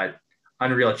disappointed, but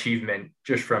unreal achievement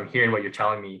just from hearing what you're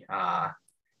telling me.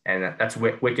 And that's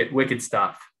wicked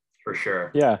stuff for sure.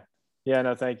 Yeah.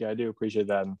 No, thank you. I do appreciate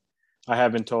that. And I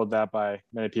have been told that by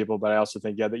many people, but I also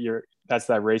think, that's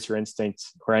that racer instinct,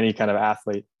 or any kind of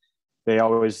athlete. They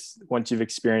always, once you've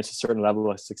experienced a certain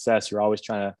level of success, you're always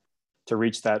trying to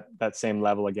reach that same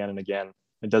level again and again.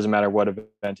 It doesn't matter what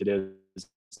event it is.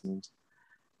 And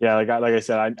like I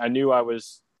said, I knew I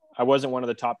wasn't one of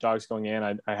the top dogs going in.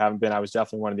 I haven't been. I was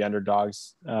definitely one of the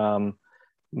underdogs.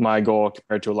 My goal,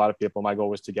 compared to a lot of people, my goal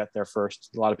was to get there first.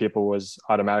 A lot of people was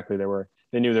automatically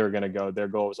they knew they were going to go. Their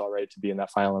goal was already to be in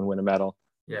that final and win a medal.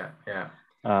 Yeah.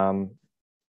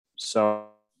 So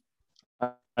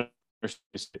and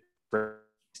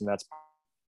that's,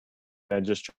 I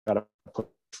just try to put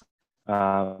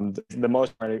the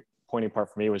most pointing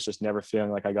part for me was just never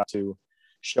feeling like I got to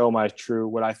show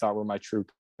what I thought were my true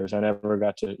colors. I never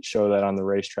got to show that on the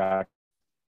racetrack.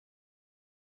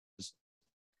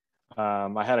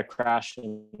 I had a crash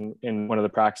in one of the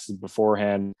practices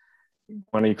beforehand.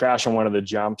 When you crash on one of the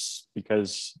jumps,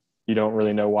 because you don't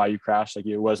really know why you crashed,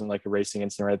 it wasn't like a racing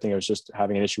incident or anything, it was just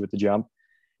having an issue with the jump.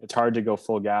 It's hard to go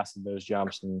full gas in those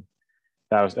jumps, and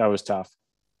that was tough.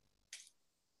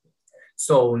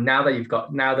 So now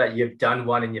that you've done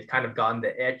one and you've kind of gotten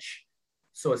the itch,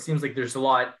 so it seems like there's a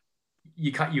lot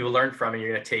you learned from, and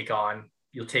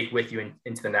you'll take with you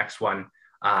into the next one.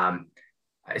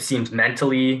 It seems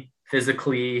mentally,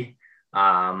 physically,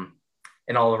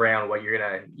 and all around, what you're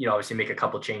gonna, obviously make a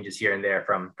couple changes here and there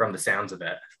from the sounds of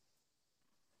it.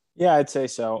 Yeah, I'd say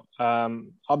so.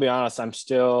 I'll be honest, I'm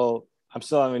still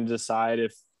having to decide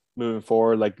if moving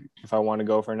forward, if I want to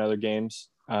go for another games.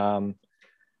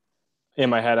 In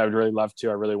my head, I would really love to.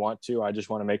 I really want to. I just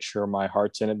want to make sure my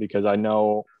heart's in it, because I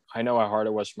know how hard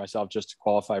it was for myself just to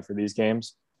qualify for these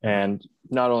games. And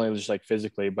not only just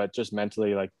physically, but just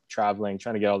mentally, traveling,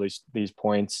 trying to get all these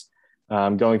points,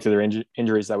 going through their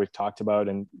injuries that we've talked about,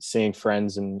 and seeing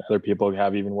friends and other people who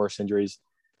have even worse injuries.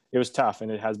 It was tough,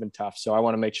 and it has been tough. So I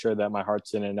want to make sure that my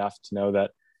heart's in enough to know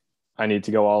that I need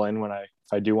to go all in if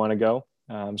I do want to go.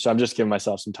 So I'm just giving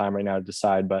myself some time right now to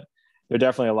decide, but there are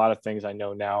definitely a lot of things I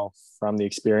know now from the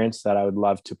experience that I would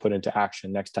love to put into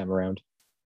action next time around.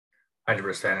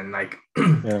 100%.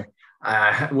 And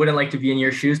I wouldn't like to be in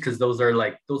your shoes, because those are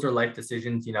life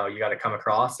decisions, you got to come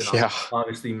across and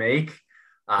obviously make.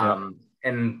 And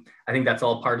I think that's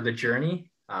all part of the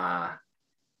journey,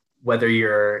 whether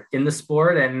you're in the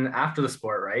sport and after the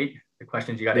sport, right? The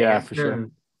questions you got to answer, for sure,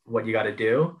 and what you got to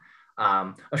do.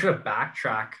 I was going to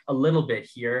backtrack a little bit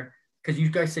here, because you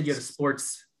guys said you had a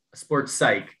sports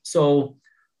psych. So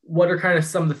what are kind of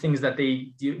some of the things that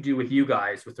they do with you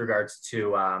guys with regards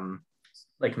to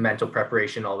mental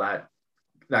preparation, all that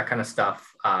kind of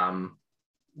stuff?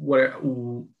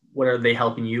 What are they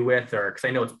helping you with? Or, because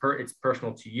I know it's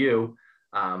personal to you,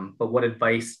 but what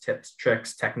advice, tips,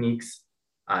 tricks, techniques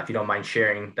if you don't mind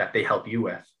sharing, that they help you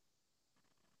with?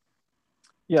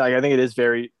 Yeah, like I think it is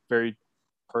very, very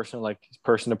personal, like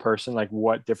person to person, like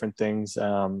what different things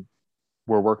we're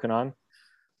working on.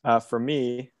 For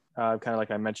me, kind of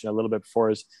like I mentioned a little bit before,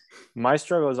 is my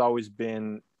struggle has always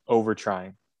been over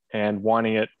trying and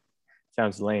wanting it.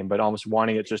 Sounds lame, but almost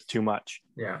wanting it just too much.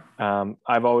 Yeah.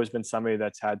 I've always been somebody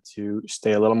that's had to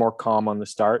stay a little more calm on the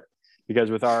start, because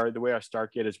with the way our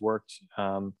start gate has worked,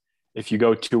 if you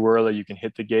go too early, you can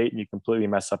hit the gate and you completely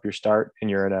mess up your start and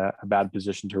you're in a bad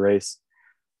position to race.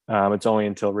 It's only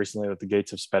until recently that the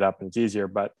gates have sped up and it's easier,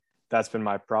 but that's been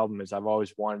my problem. Is I've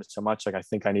always wanted it so much. Like I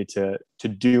think I need to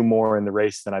do more in the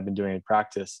race than I've been doing in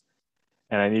practice.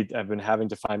 And I've been having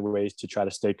to find ways to try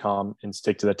to stay calm and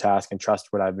stick to the task and trust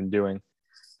what I've been doing.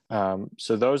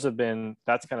 So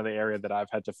that's kind of the area that I've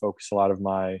had to focus a lot of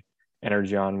my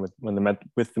energy on with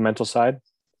the mental side.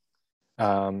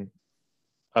 A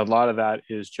lot of that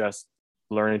is just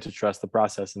learning to trust the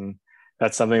process. And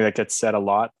that's something that gets said a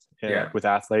lot with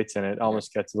athletes, and it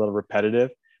almost gets a little repetitive,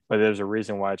 but there's a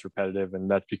reason why it's repetitive. And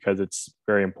that's because it's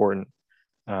very important.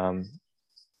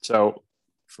 So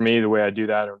for me, the way I do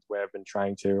that, or the way I've been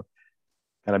trying to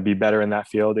kind of be better in that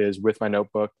field, is with my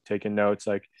notebook, taking notes,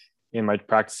 like in my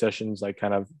practice sessions, like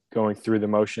kind of going through the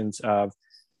motions of,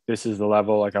 this is the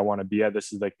level like I want to be at.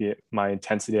 This is like my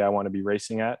intensity I want to be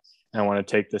racing at. And I want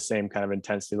to take the same kind of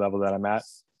intensity level that I'm at,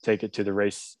 take it to the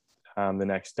race the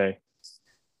next day.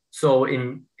 So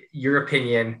in your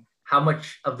opinion, how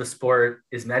much of the sport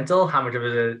is mental? How much of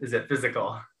it is it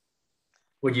physical,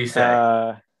 would you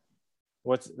say?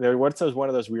 What's one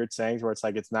of those weird sayings where it's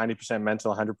like it's 90%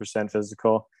 mental, 100%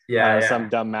 physical. Yeah. Some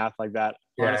dumb math like that.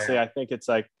 Honestly, I think it's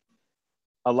like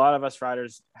a lot of us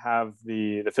riders have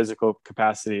the physical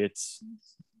capacity. It's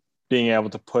being able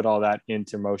to put all that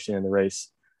into motion in the race.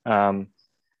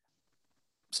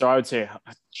 So I would say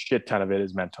a shit ton of it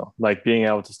is mental, like being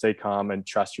able to stay calm and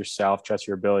trust yourself, trust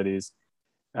your abilities.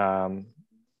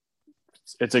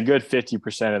 It's a good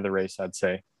 50% of the race, I'd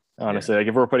say. Honestly, like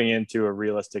if we're putting it into a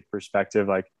realistic perspective,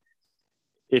 like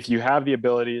if you have the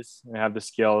abilities and have the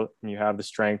skill and you have the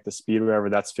strength, the speed, whatever,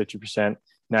 that's 50%.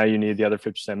 Now you need the other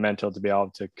 50% mental to be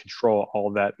able to control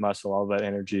all that muscle, all that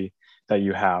energy that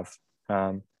you have.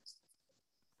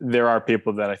 There are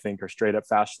people that I think are straight up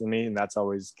faster than me, and that's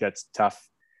always gets tough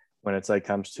when it's like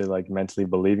comes to like mentally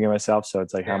believing in myself. So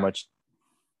it's like how much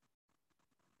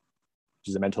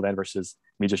is it mental then versus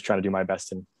me just trying to do my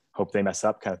best and hope they mess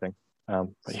up kind of thing.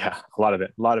 But yeah, a lot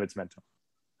of it's mental.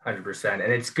 100%.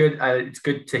 And it's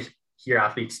good to hear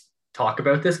athletes talk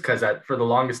about this, because for the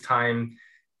longest time,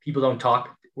 people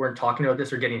weren't talking about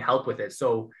this or getting help with it.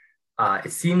 So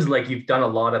it seems like you've done a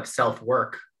lot of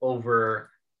self-work over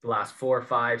the last 4,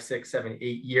 5, 6, 7,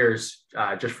 8 years,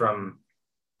 just from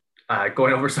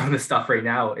going over some of this stuff right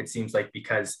now. It seems like,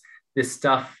 because this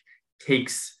stuff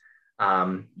takes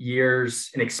years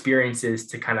and experiences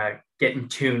to kind of get in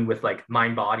tune with like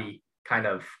mind body kind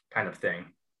of thing.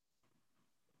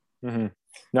 Mm-hmm.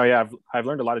 No, yeah, I've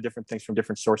learned a lot of different things from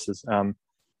different sources.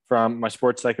 From my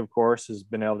sports psych, of course, has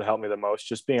been able to help me the most.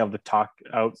 Just being able to talk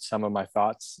out some of my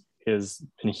thoughts has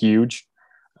been huge.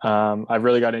 I've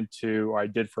really got into, or I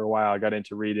did for a while, I got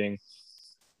into reading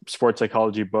sports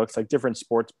psychology books, like different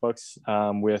sports books,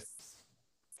 with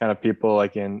kind of people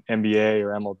like in NBA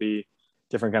or MLB,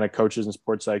 different kind of coaches and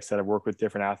sports psychs that have worked with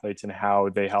different athletes and how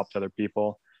they helped other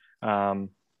people.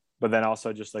 But then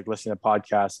also just like listening to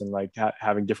podcasts and like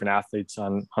having different athletes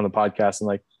on the podcast and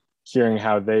like hearing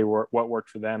how they work, what worked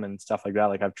for them and stuff like that.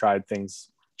 Like I've tried things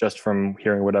just from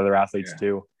hearing what other athletes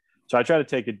do. So I try to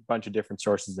take a bunch of different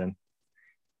sources in.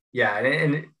 Yeah.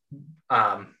 And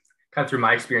kind of through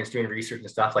my experience doing research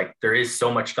and stuff, like there is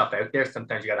so much stuff out there.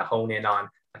 Sometimes you got to hone in on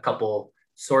a couple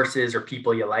sources or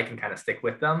people you like and kind of stick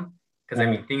with them. Because I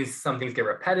mean, some things get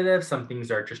repetitive. Some things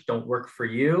just don't work for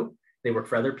you. They work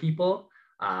for other people.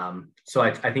 So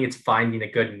I think it's finding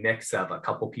a good mix of a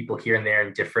couple people here and there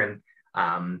in different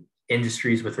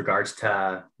industries with regards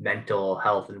to mental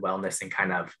health and wellness, and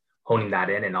kind of honing that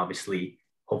in. And obviously,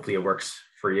 hopefully it works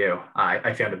for you.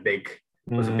 I found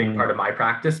was a big part of my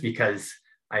practice, because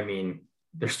I mean,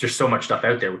 there's just so much stuff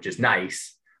out there, which is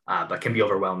nice, but can be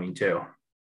overwhelming too.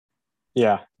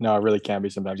 Yeah, no, it really can be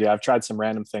sometimes. Yeah, I've tried some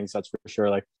random things, that's for sure.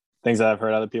 Like things that I've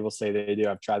heard other people say they do.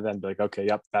 I've tried that and be like, okay,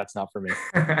 yep, that's not for me.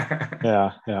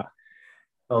 Yeah. Well,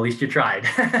 at least you tried.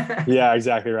 Yeah,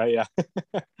 exactly right. Yeah.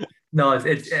 No,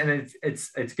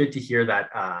 it's good to hear that.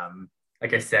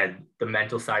 Like I said, the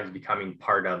mental side is becoming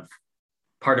part of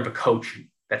a coach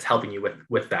that's helping you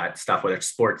with that stuff, whether it's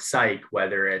sports psych,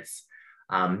 whether it's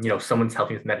someone's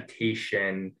helping with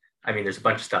meditation. I mean, there's a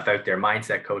bunch of stuff out there.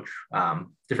 Mindset coach,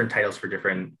 different titles for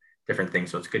different different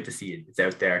things. So it's good to see it's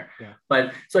out there. Yeah.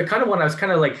 But so I was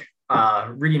kind of like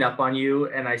reading up on you,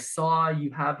 and I saw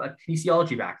you have a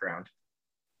kinesiology background.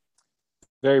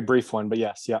 Very brief one, but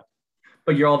yes. Yeah.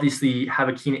 But you obviously have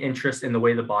a keen interest in the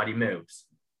way the body moves.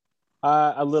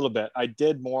 A little bit. I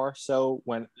did more so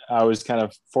when I was kind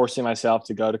of forcing myself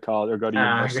to go to college or go to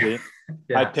university.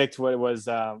 Yeah. I picked what was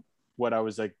what I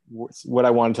was like, what I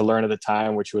wanted to learn at the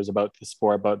time, which was about the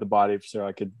sport, about the body, so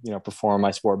I could, perform my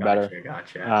sport better.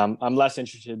 Gotcha. I'm less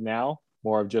interested now,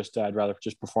 more of just I'd rather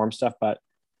just perform stuff, but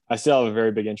I still have a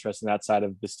very big interest in that side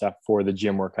of the stuff for the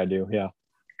gym work I do. Yeah.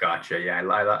 Gotcha. Yeah,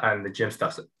 and the gym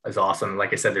stuff is awesome.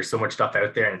 Like I said, there's so much stuff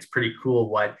out there, and it's pretty cool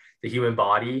what the human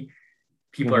body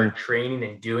people are training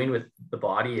and doing with the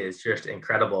body is just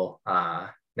incredible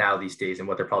now these days, and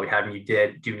what they're probably having you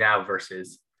do now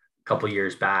versus a couple of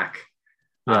years back.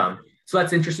 Yeah. So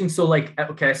that's interesting. So like,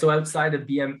 okay, so outside of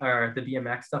the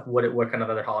BMX stuff, what kind of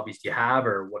other hobbies do you have,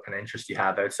 or what kind of interests do you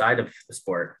have outside of the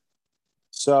sport?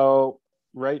 So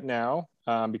right now,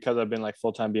 because I've been like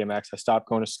full-time BMX, I stopped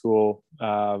going to school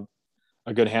a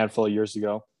good handful of years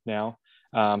ago now.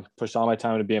 Pushed all my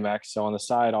time into BMX. So on the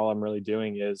side, all I'm really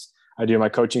doing is I do my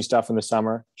coaching stuff in the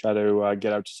summer, try to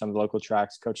get out to some of the local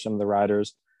tracks, coach some of the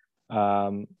riders.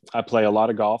 I play a lot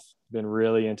of golf. Been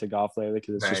really into golf lately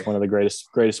because it's just one of the greatest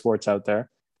sports out there.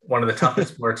 One of the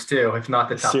toughest sports too, if not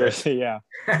the toughest. Seriously,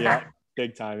 yeah,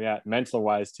 big time. Yeah, mental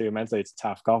wise too. Mentally, it's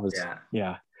tough. Golf is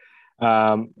yeah.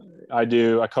 I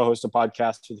co-host a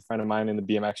podcast with a friend of mine in the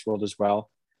BMX world as well,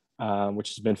 which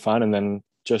has been fun. And then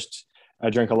I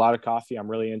drink a lot of coffee. I'm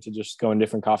really into just going to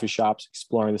different coffee shops,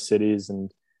 exploring the cities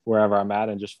and wherever I'm at,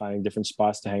 and just finding different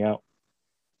spots to hang out.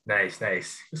 Nice.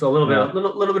 So a little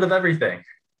bit of everything.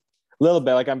 A little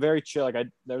bit. Like I'm very chill. Like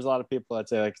there's a lot of people that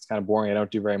say like it's kind of boring. I don't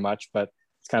do very much, but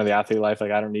it's kind of the athlete life. Like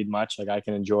I don't need much. Like I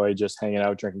can enjoy just hanging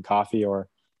out, drinking coffee, or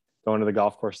going to the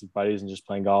golf course with buddies and just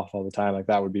playing golf all the time. Like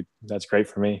that's great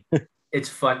for me. It's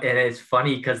fun. And it's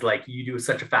funny because like you do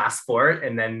such a fast sport,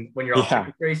 and then when you're off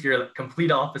the race, you're the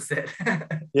complete opposite.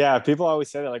 Yeah. People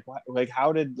always say that like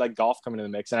how did like golf come into the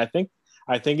mix? And I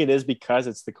think it is because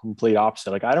it's the complete opposite.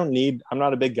 Like I'm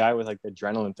not a big guy with like the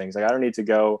adrenaline things. Like I don't need to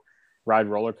go ride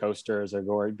roller coasters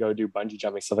or go do bungee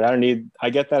jumping stuff. Like I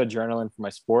get that adrenaline for my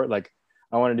sport. Like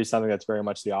I want to do something that's very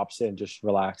much the opposite and just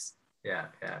relax. Yeah.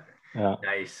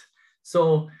 Nice.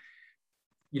 So,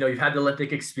 you've had the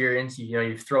Olympic experience,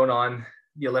 you've thrown on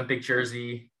the Olympic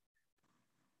jersey,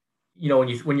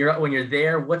 when you're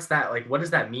there, what's that like? What does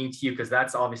that mean to you? Because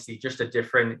that's obviously just a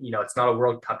different, it's not a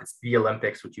World Cup, it's the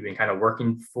Olympics, which you've been kind of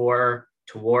working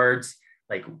towards.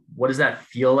 Like, what does that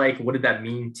feel like? What did that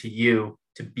mean to you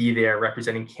to be there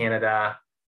representing Canada,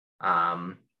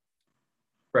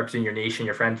 representing your nation,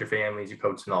 your friends, your families, your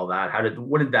coaches, and all that?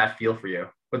 What did that feel for you?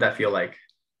 What did that feel like?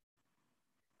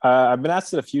 I've been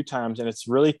asked it a few times, and it's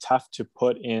really tough to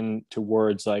put into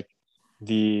words like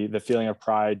the feeling of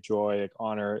pride, joy, like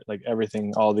honor, like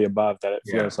everything, all the above, that it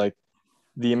feels like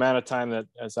the amount of time that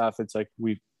as athletes, like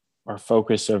our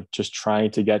focus of just trying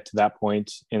to get to that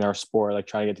point in our sport, like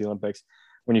trying to get to the Olympics.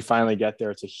 When you finally get there,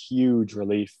 it's a huge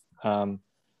relief.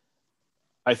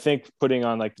 I think putting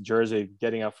on like the jersey,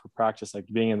 getting up for practice, like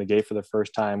being in the gate for the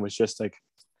first time was just like,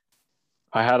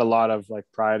 I had a lot of like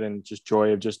pride and just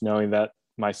joy of just knowing that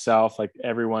myself, like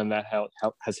everyone that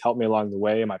has helped me along the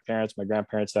way, my parents, my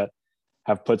grandparents that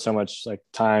have put so much like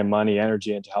time, money,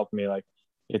 energy into helping me. Like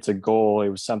it's a goal. It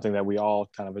was something that we all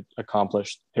kind of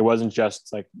accomplished. It wasn't just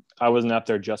like, I wasn't up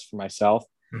there just for myself.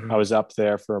 I was up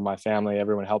there for my family,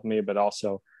 everyone helped me, but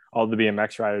also all the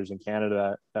BMX riders in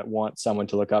Canada that want someone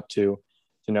to look up to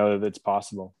know that it's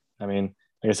possible. I mean,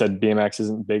 like I said, BMX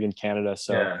isn't big in Canada.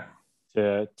 So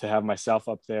to have myself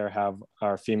up there, have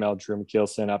our female Drew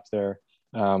McKeelson up there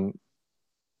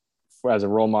as a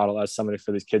role model, as somebody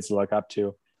for these kids to look up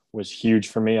to, was huge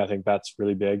for me. I think that's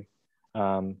really big.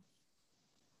 Honestly,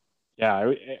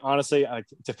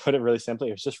 to put it really simply,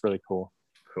 it was just really cool.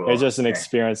 It's just an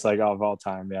experience like of all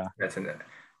time. Yeah.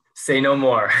 Say no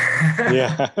more.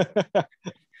 Yeah.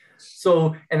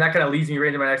 So, and that kind of leads me right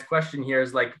into my next question here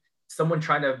is like someone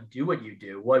trying to do what you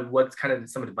do. What's kind of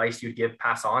some advice you'd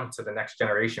pass on to the next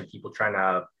generation, people trying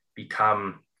to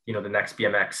become, the next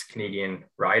BMX Canadian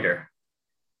rider?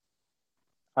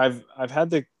 I've had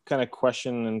the kind of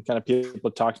question, and kind of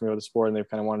people talk to me about the sport and they've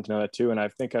kind of wanted to know that too. And I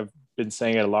think I've been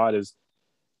saying it a lot, is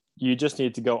you just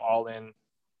need to go all in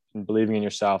and believing in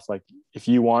yourself. Like if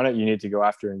you want it, you need to go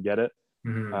after and get it.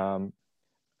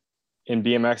 In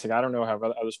BMX, like I don't know how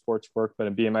other sports work, but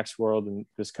in BMX world and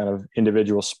this kind of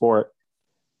individual sport,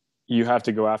 you have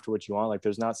to go after what you want. Like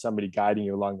there's not somebody guiding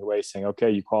you along the way saying, okay,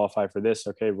 you qualify for this.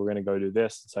 Okay, we're going to go do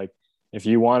this. It's like, if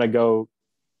you want to go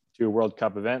to a World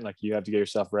Cup event, like you have to get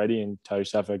yourself ready and tell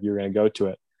yourself like you're going to go to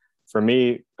it. For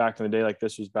me, back in the day, like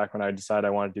this was back when I decided I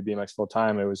wanted to do BMX full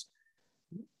time.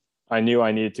 I knew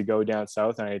I needed to go down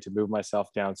south and I needed to move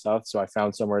myself down south. So I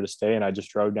found somewhere to stay and I just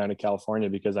drove down to California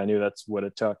because I knew that's what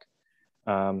it took.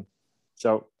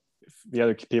 So if the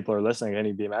other people are listening,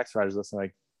 any BMX riders listening,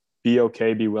 like be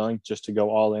okay, be willing just to go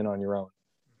all in on your own.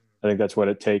 I think that's what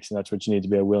it takes. And that's what you need to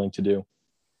be willing to do.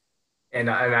 And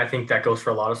I think that goes for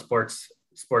a lot of sports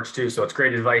too. So it's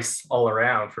great advice all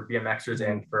around for BMXers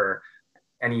and for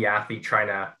any athlete trying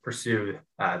to pursue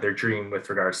their dream with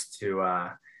regards to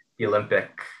the Olympic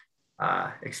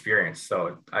experience.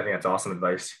 So I think that's awesome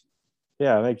advice.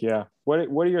 Yeah, thank you. Yeah. What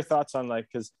are your thoughts on like,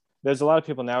 because there's a lot of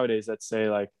people nowadays that say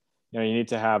like, you know, you need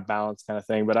to have balance kind of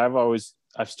thing. But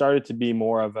I've started to be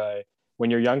more of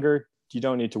when you're younger, you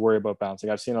don't need to worry about balancing.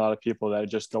 I've seen a lot of people that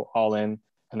just go all in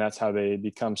and that's how they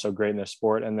become so great in their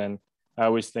sport. And then I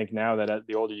always think now that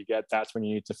the older you get, that's when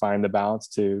you need to find the balance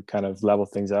to kind of level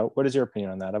things out. What is your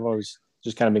opinion on that? I've always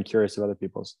just kind of been curious of other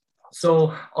people's.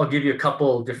 So I'll give you a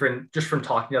couple different, just from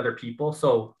talking to other people.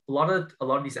 So a lot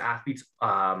of these athletes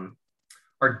are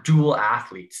dual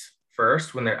athletes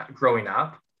first when they're growing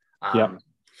up.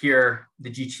 Here,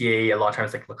 the GTA, a lot of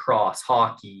times like lacrosse,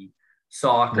 hockey,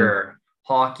 soccer,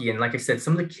 hockey. And like I said,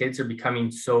 some of the kids are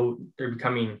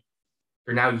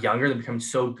they're now younger, they're becoming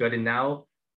so good. And now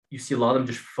you see a lot of them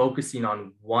just focusing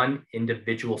on one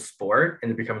individual sport and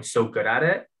they're becoming so good at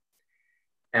it.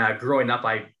 Growing up,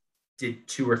 I did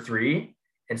 2 or 3.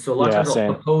 And so a lot of times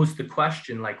I'll pose the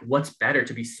question, like, what's better,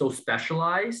 to be so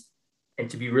specialized and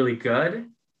to be really good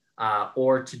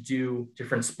or to do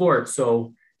different sports?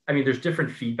 So, I mean, there's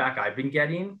different feedback I've been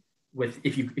getting with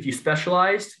if you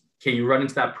specialized, okay, you run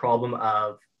into that problem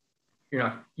of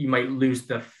you might lose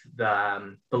the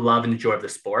love and the joy of the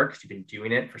sport because you've been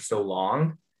doing it for so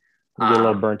long. You get a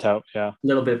little burnt out. Yeah. A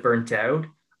little bit burnt out.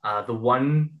 The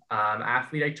one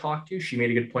athlete I talked to, she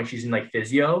made a good point. She's in like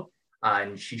physio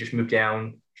and she just moved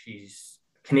down. She's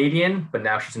Canadian, but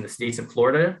now she's in the States in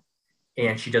Florida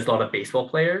and she does a lot of baseball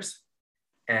players.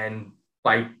 And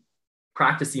by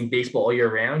practicing baseball all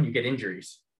year round, you get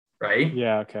injuries, right?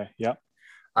 Yeah. Okay. Yep.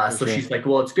 So she's like,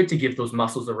 well, it's good to give those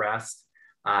muscles a rest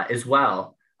as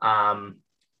well.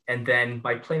 And then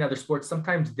by playing other sports,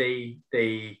 sometimes they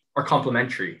are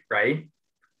complementary, right?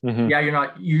 Yeah,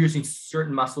 you're using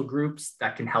certain muscle groups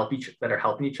that are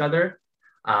helping each other.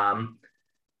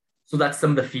 So that's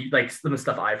some of the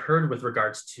stuff I've heard with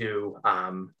regards to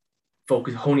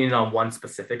honing in on one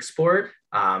specific sport.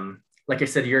 Like I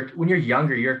said, when you're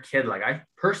younger, you're a kid. Like I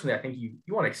think you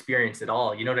want to experience it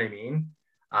all. You know what I mean?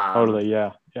 Totally.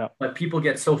 Yeah. Yeah. But people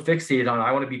get so fixated on,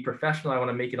 I want to be professional. I want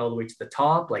to make it all the way to the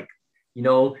top. Like, I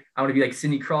want to be like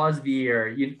Sidney Crosby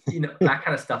or, that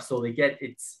kind of stuff. So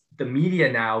the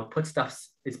media now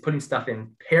is putting stuff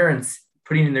in parents,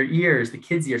 putting in their ears, the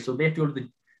kids' ears. So they have to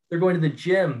they're going to the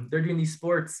gym. They're doing these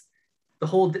sports the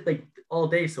whole, all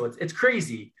day. So it's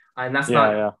crazy. And that's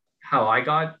not how I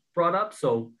got brought up.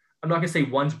 So I'm not going to say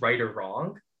one's right or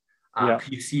wrong.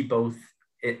 You see both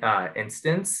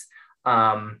instance.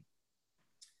 But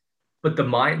more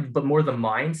the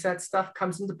mindset stuff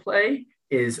comes into play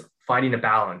is finding a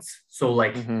balance. So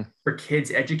for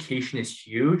kids, education is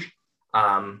huge.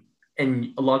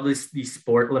 And a lot of these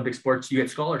Olympic sports, you get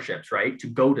scholarships, right? To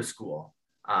go to school.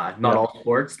 Not all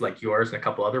sports like yours and a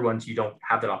couple other ones, you don't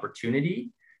have that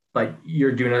opportunity, but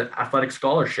you're doing an athletic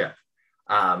scholarship.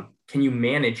 Can you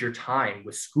manage your time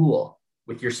with school,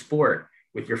 with your sport,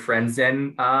 with your friends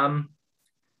and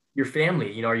your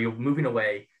family? Are you moving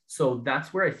away? So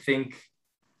that's where I think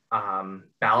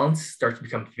balance starts to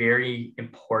become very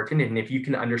important. And if you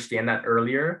can understand that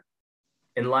earlier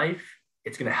in life,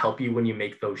 it's going to help you when you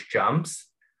make those jumps.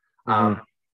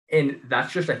 And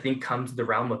that's just, I think, comes to the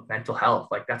realm of mental health.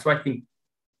 Like, that's why I think,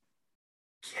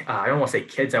 I don't want to say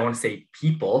kids, I want to say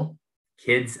people,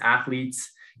 kids,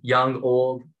 athletes, young,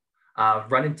 old,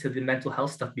 run into the mental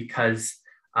health stuff because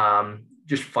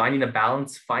just finding a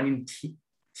balance, finding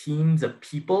teams of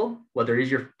people, whether it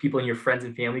is your people in your friends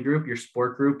and family group, your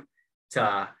sport group,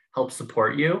 to help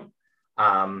support you,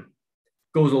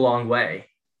 goes a long way.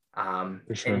 For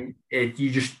sure. And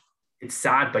it's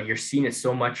sad, but you're seeing it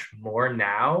so much more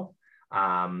now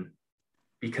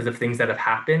because of things that have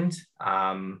happened.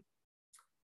 I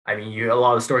mean, a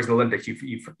lot of the stories in the Olympics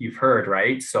you've heard,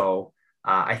 right? So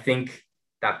I think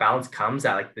that balance comes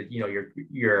at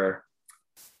your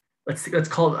let's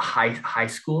call it high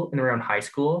school and around high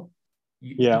school.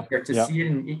 You start to see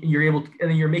it, and you're able to, and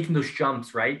then you're making those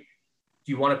jumps, right?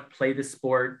 Do you want to play this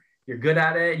sport? You're good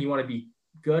at it, and you want to be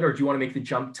good, or do you want to make the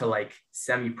jump to like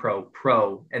semi-pro,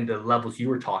 pro, and the levels you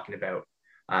were talking about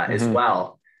as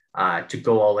well? to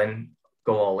go all in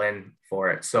for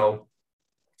it. So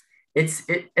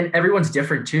and everyone's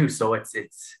different too. So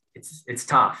it's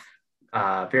tough,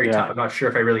 very Yeah. tough. I'm not sure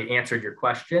if I really answered your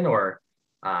question or,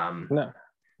 No, no,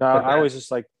 but I always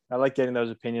just I like getting those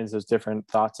opinions, those different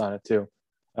thoughts on it too.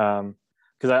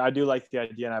 Because I do like the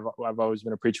idea, and I've always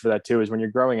been a preacher for that too, is when you're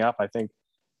growing up, I think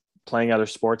playing other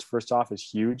sports first off is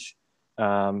huge.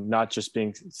 Not just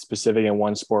being specific in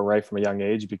one sport right from a young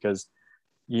age, because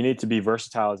you need to be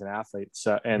versatile as an athlete.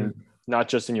 So, and not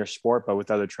just in your sport, but with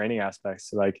other training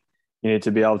aspects. Like you need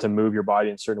to be able to move your body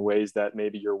in certain ways that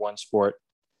maybe your one sport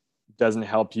doesn't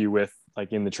help you with,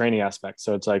 like in the training aspect.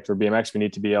 So it's like for BMX, we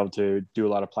need to be able to do a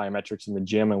lot of plyometrics in the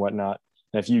gym and whatnot.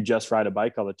 And if you just ride a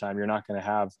bike all the time, you're not going to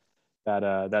have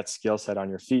that skill set on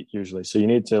your feet usually. So you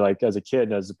need to, like, as a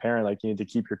kid, as a parent, like you need to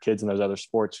keep your kids in those other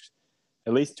sports,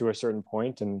 at least to a certain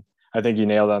point. And I think you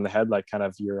nailed it on the head, like kind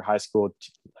of your high school,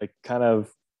 like kind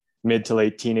of mid to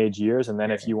late teenage years. And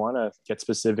then if you want to get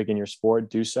specific in your sport,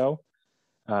 do so.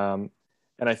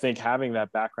 And I think having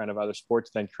that background of other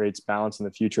sports then creates balance in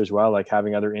the future as well, like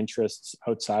having other interests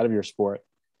outside of your sport.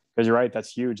 Because you're right,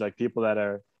 that's huge. Like people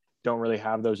that don't really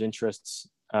have those interests,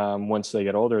 once they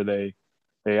get older, they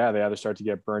either start to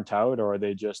get burnt out, or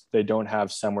they don't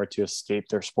have somewhere to escape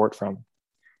their sport from.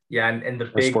 Yeah, and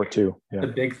sport too. Yeah. The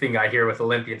big thing I hear with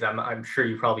Olympians, I'm sure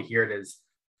you probably hear it, is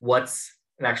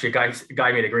and actually a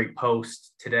guy made a great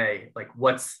post today, like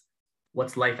what's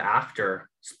life after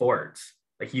sports?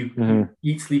 Like you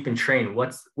eat, sleep, and train.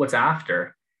 What's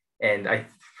after? And I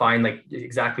find, like,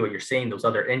 exactly what you're saying, those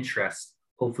other interests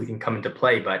hopefully can come into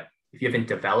play. But if you haven't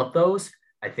developed those,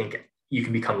 I think you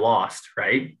can become lost,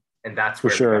 right? And that's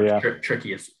where it becomes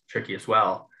tricky as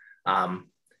well. A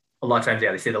lot of times,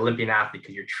 they say the Olympian athlete,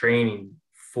 because you're training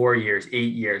 4 years,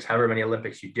 8 years, however many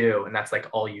Olympics you do, and that's like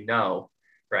all you know,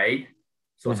 right?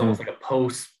 So it's almost like a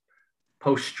post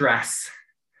stress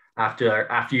after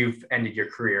you've ended your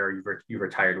career, or you've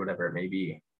retired, whatever it may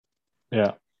be.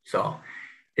 Yeah. So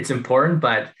it's important,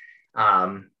 but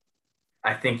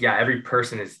I think, every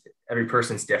person's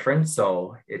different.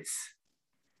 So it's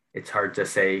hard to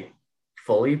say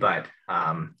fully, but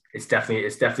it's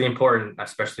definitely important,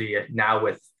 especially now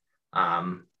with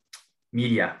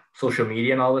social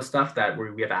media and all this stuff that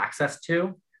we have access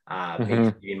to, makes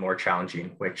it even more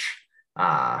challenging, which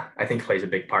I think plays a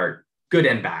big part, good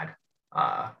and bad,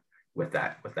 with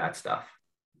that stuff.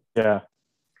 Yeah.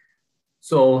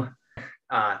 So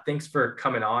thanks for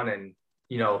coming on. And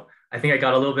I think I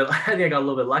got a little bit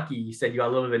lucky. You said you got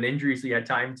a little bit of an injury, so you had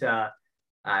time to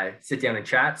sit down and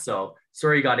chat. So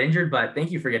sorry you got injured, but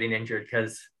thank you for getting injured,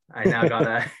 because I now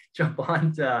gotta jump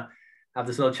on to have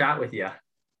this little chat with you.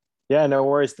 Yeah, no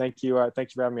worries. Thank you.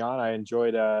 Thanks for having me on. I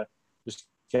enjoyed just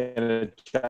getting to chat